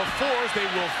 LeFors, they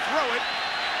will throw it.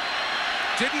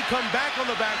 Didn't come back on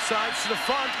the backside.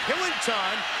 Stefan killing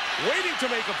time, waiting to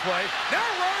make a play. Now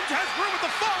runs, has room at the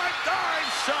 5,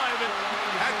 dives shy of it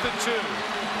at the 2.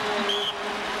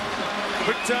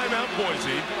 Quick timeout,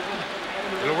 Boise.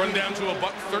 It'll run down to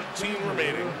 $1:13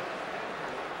 remaining.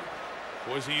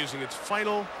 Boise using its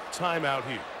final timeout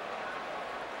here.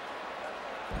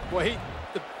 Well,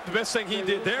 the best thing he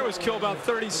did there was kill about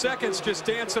 30 seconds just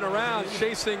dancing around,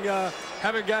 chasing,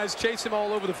 having guys chase him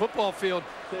all over the football field.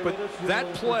 But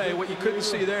that play, what you couldn't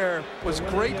see there, was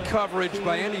great coverage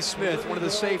by Andy Smith, one of the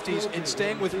safeties, and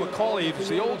staying with McCauley. It was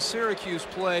the old Syracuse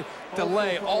play,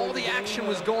 delay. All the action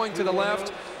was going to the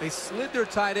left. They slid their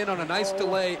tight end on a nice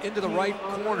delay into the right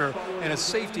corner, and a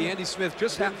safety, Andy Smith,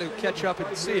 just happened to catch up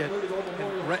and see it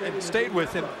and stayed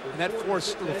with him, and that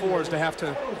forced LeFors to have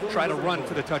to try to run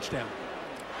for the touchdown.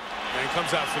 And he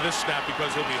comes out for this snap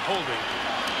because he'll be holding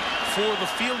for the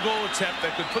field goal attempt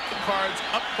that could put the Cards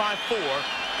up by 4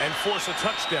 and force a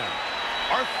touchdown.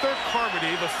 Arthur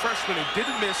Carmody, the freshman who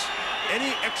didn't miss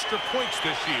any extra points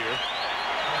this year,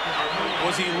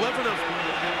 was 11 of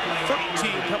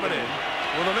 13 coming in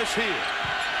with a miss here.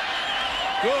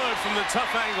 Good from the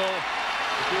tough angle.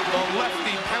 The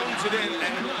lefty pounds it in,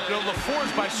 and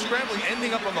LeFors, by scrambling,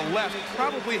 ending up on the left,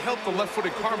 probably helped the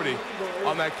left-footed Carmody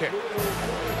on that kick.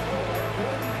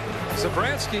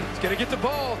 Zabransky is going to get the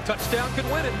ball. Touchdown could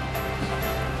win it.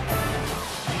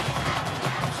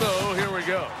 So here we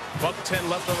go. $1:10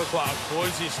 left on the clock.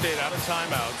 Boise State out of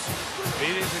timeouts.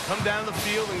 Needing to come down the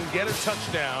field and get a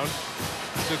touchdown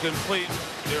to complete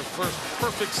their first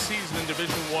perfect season in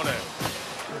Division 1A.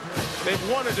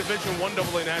 They've won a Division I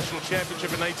AA National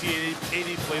Championship in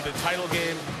 1980, played the title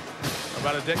game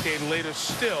about a decade later.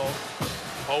 Still,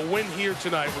 a win here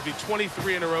tonight would be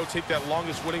 23 in a row, take that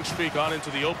longest winning streak on into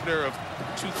the opener of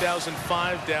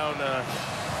 2005 down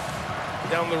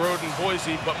the road in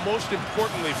Boise. But most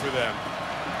importantly for them,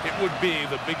 it would be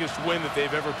the biggest win that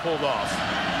they've ever pulled off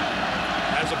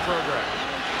as a program.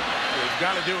 They've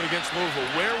got to do it against Louisville.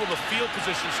 Where will the field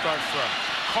position start from?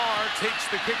 Carr takes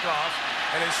the kickoff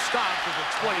and is stopped at the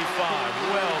 25.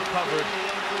 Well covered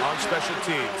on special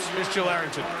teams. Here's Jill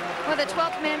Arrington. Well, the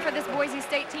 12th men for this Boise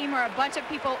State team are a bunch of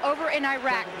people over in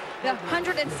Iraq. The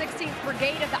 116th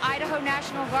Brigade of the Idaho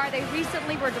National Guard. They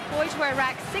recently were deployed to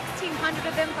Iraq, 1,600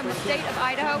 of them from the state of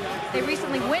Idaho. They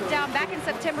recently went down back in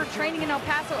September training in El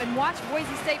Paso and watched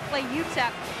Boise State play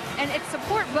UTEP. And it's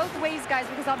support both ways, guys,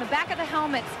 because on the back of the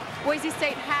helmets, Boise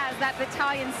State has that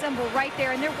battalion symbol right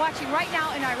there. And they're watching right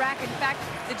now in Iraq. In fact,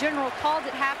 the general called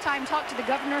at halftime, talked to the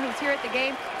governor who's here at the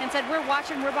game, and said, we're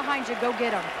watching, we're behind you, go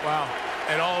get them. Wow.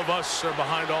 And all of us are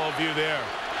behind all of you there.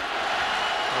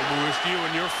 And we wish you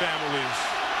and your families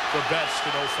the best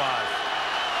in 05.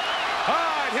 All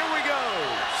right, here we go.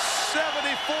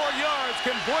 74 yards.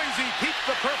 Can Boise keep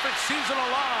the perfect season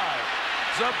alive?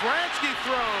 Zabransky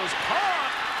throws.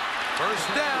 Caught. First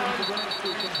down.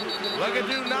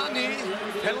 Legadu Nani.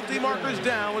 Penalty markers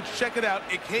down. Let's check it out.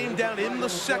 It came down in the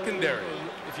secondary.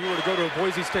 If you were to go to a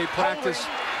Boise State practice.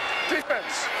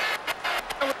 Defense.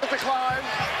 With the climb.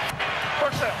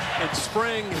 In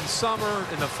spring, in summer,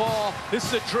 in the fall, this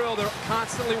is a drill they're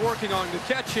constantly working on. The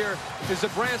catch here is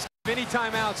Zabransky. Many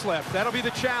timeouts left. That'll be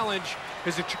the challenge,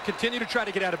 is to continue to try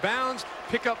to get out of bounds,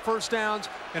 pick up first downs,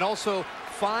 and also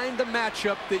find the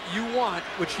matchup that you want,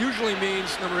 which usually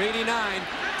means number 89,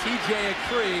 TJ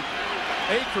Acree,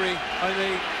 in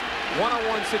a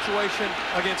one-on-one situation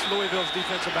against Louisville's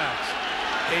defensive backs.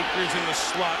 Acree's in the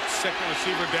slot, second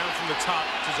receiver down from the top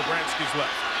to Zabransky's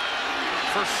left.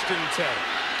 First and 10.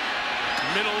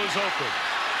 Middle is open.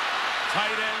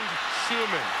 Tight end,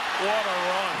 Schumann. What a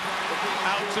run.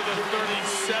 Out to the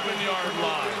 37-yard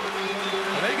line.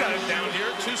 And they got it down here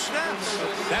at 2 snaps.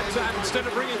 That time, instead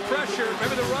of bringing pressure,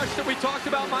 remember the rush that we talked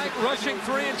about, Mike? Rushing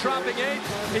 3 and dropping 8.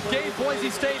 It gave Boise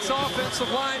State's offensive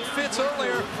line fits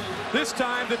earlier. This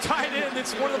time, the tight end,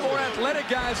 it's one of the more athletic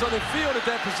guys on the field at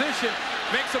that position,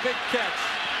 makes a big catch.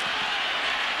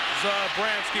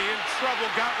 Zabransky in trouble,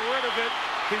 got rid of it.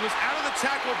 He was out of the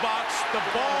tackle box. The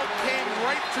ball came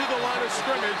right to the line of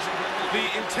scrimmage. The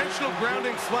intentional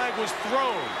grounding flag was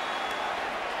thrown.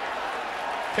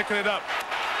 Picking it up.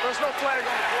 There's no flag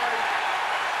on the play.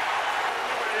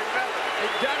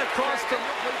 It got across the,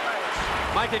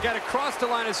 Mike, it got across the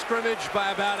line of scrimmage by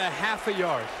about a half a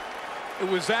yard. It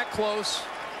was that close.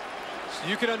 So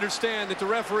you can understand that the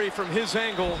referee from his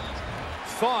angle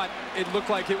thought it looked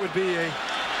like it would be a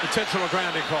intentional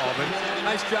grounding call, but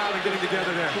nice job of getting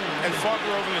together there. And farther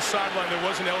over the sideline, there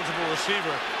was an eligible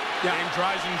receiver named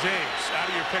Dryzen James. Out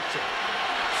of your picture.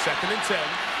 Second and 10.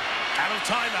 Out of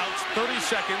timeouts, 30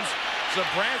 seconds.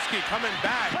 Zabransky coming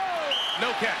back.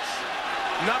 No catch.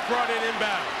 Not brought in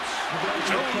inbounds.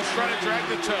 Jones trying to drag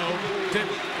the toe.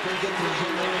 Didn't.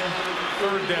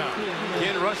 Third down.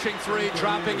 Again, rushing 3,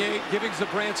 dropping 8, giving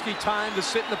Zabransky time to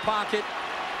sit in the pocket.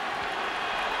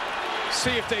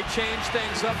 See if they change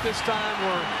things up this time,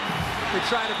 or they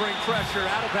try to bring pressure.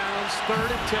 Out of bounds,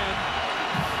 3rd and 10.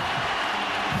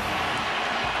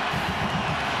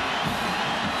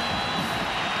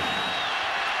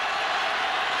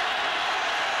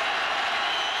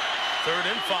 Third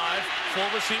and 5.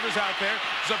 4 receivers out there.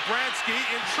 Zabransky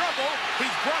in trouble.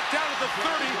 He's brought down at the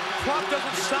 30. Clock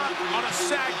doesn't stop on a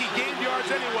sack. He gained yards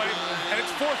anyway, and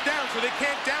it's 4th down, so they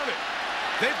can't down it.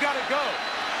 They've got to go.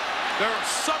 They're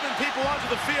subbing people onto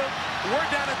the field. We're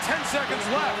down to 10 seconds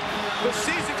left. The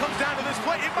season comes down to this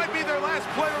play. It might be their last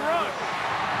play to run.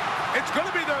 It's going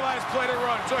to be their last play to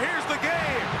run. So here's the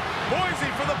game. Boise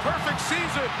for the perfect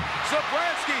season.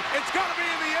 Zabransky, it's got to be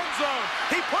in the end zone.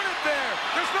 He put it there.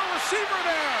 There's no receiver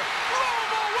there.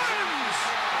 Louisville wins.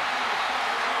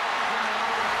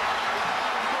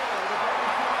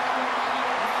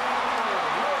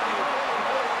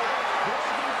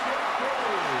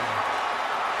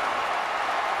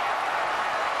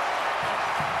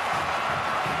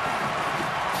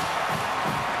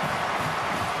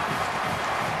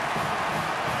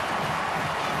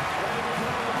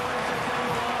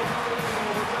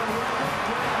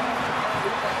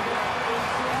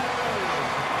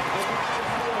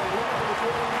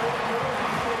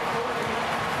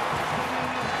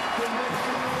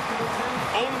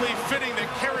 Fitting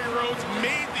that Kerry Rhodes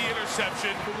made the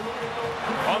interception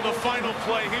on the final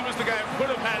play. He was the guy who could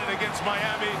have had it against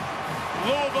Miami.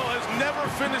 Louisville has never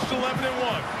finished 11-1.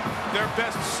 Their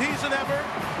best season ever.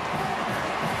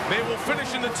 They will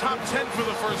finish in the top 10 for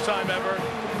the first time ever.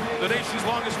 The nation's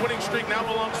longest winning streak now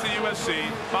belongs to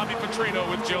USC. Bobby Petrino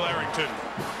with Jill Arrington.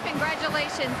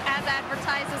 Congratulations. As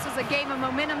advertised, this was a game of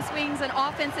momentum swings and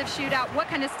offensive shootout. What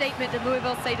kind of statement did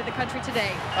Louisville say to the country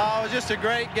today? It was just a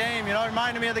great game. You know, it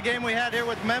reminded me of the game we had here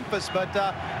with Memphis, but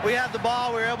we had the ball.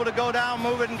 We were able to go down,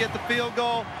 move it, and get the field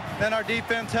goal. Then our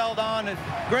defense held on. And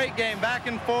great game, back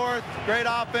and forth, great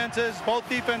offenses. Both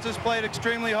defenses played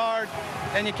extremely hard,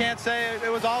 and you can't say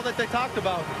it was all that they talked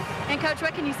about. And, Coach,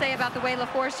 what can you say about the way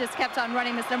LeFors just kept on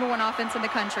running this #1 offense in the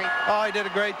country? Oh, he did a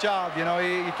great job. You know,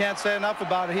 you can't say enough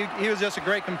about it. He was just a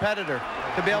great competitor.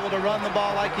 To be able to run the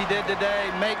ball like he did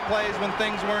today, make plays when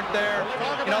things weren't there.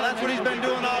 You know, that's what he's been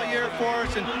doing all year for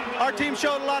us. And our team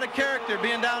showed a lot of character,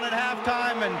 being down at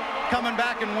halftime and coming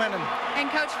back and winning. And,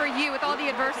 Coach, for you, with all the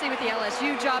adversity with the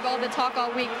LSU job, all the talk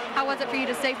all week, how was it for you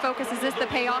to stay focused? Is this the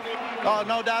payoff? Oh,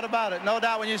 no doubt about it. No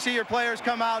doubt. When you see your players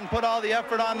come out and put all the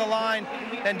effort on the line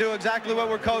and do exactly what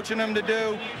we're coaching them to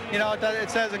do, you know,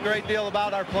 it says a great deal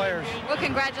about our players. Well,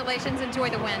 congratulations. Enjoy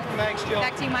the win. Thanks, Jill.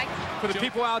 Back to you, Mike. For the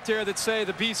people out there that say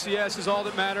the BCS is all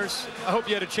that matters, I hope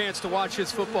you had a chance to watch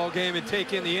this football game and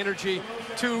take in the energy.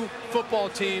 Two football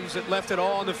teams that left it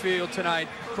all on the field tonight.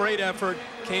 Great effort.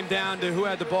 Came down to who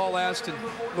had the ball last, and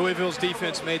Louisville's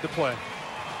defense made the play.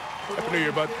 Happy New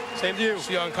Year, bud. Same to you.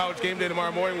 See you on College Game Day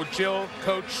tomorrow morning with Jill,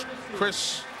 Coach,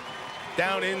 Chris,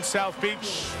 down in South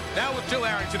Beach. Now with Jill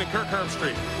Arrington and Kirk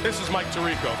Herbstreit. This is Mike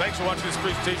Tirico. Thanks for watching this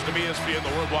presentation of ESPN,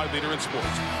 the worldwide leader in sports.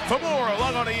 For more,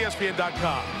 log on to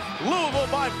ESPN.com. Louisville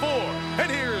by 4.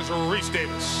 And here's Reese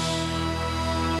Davis.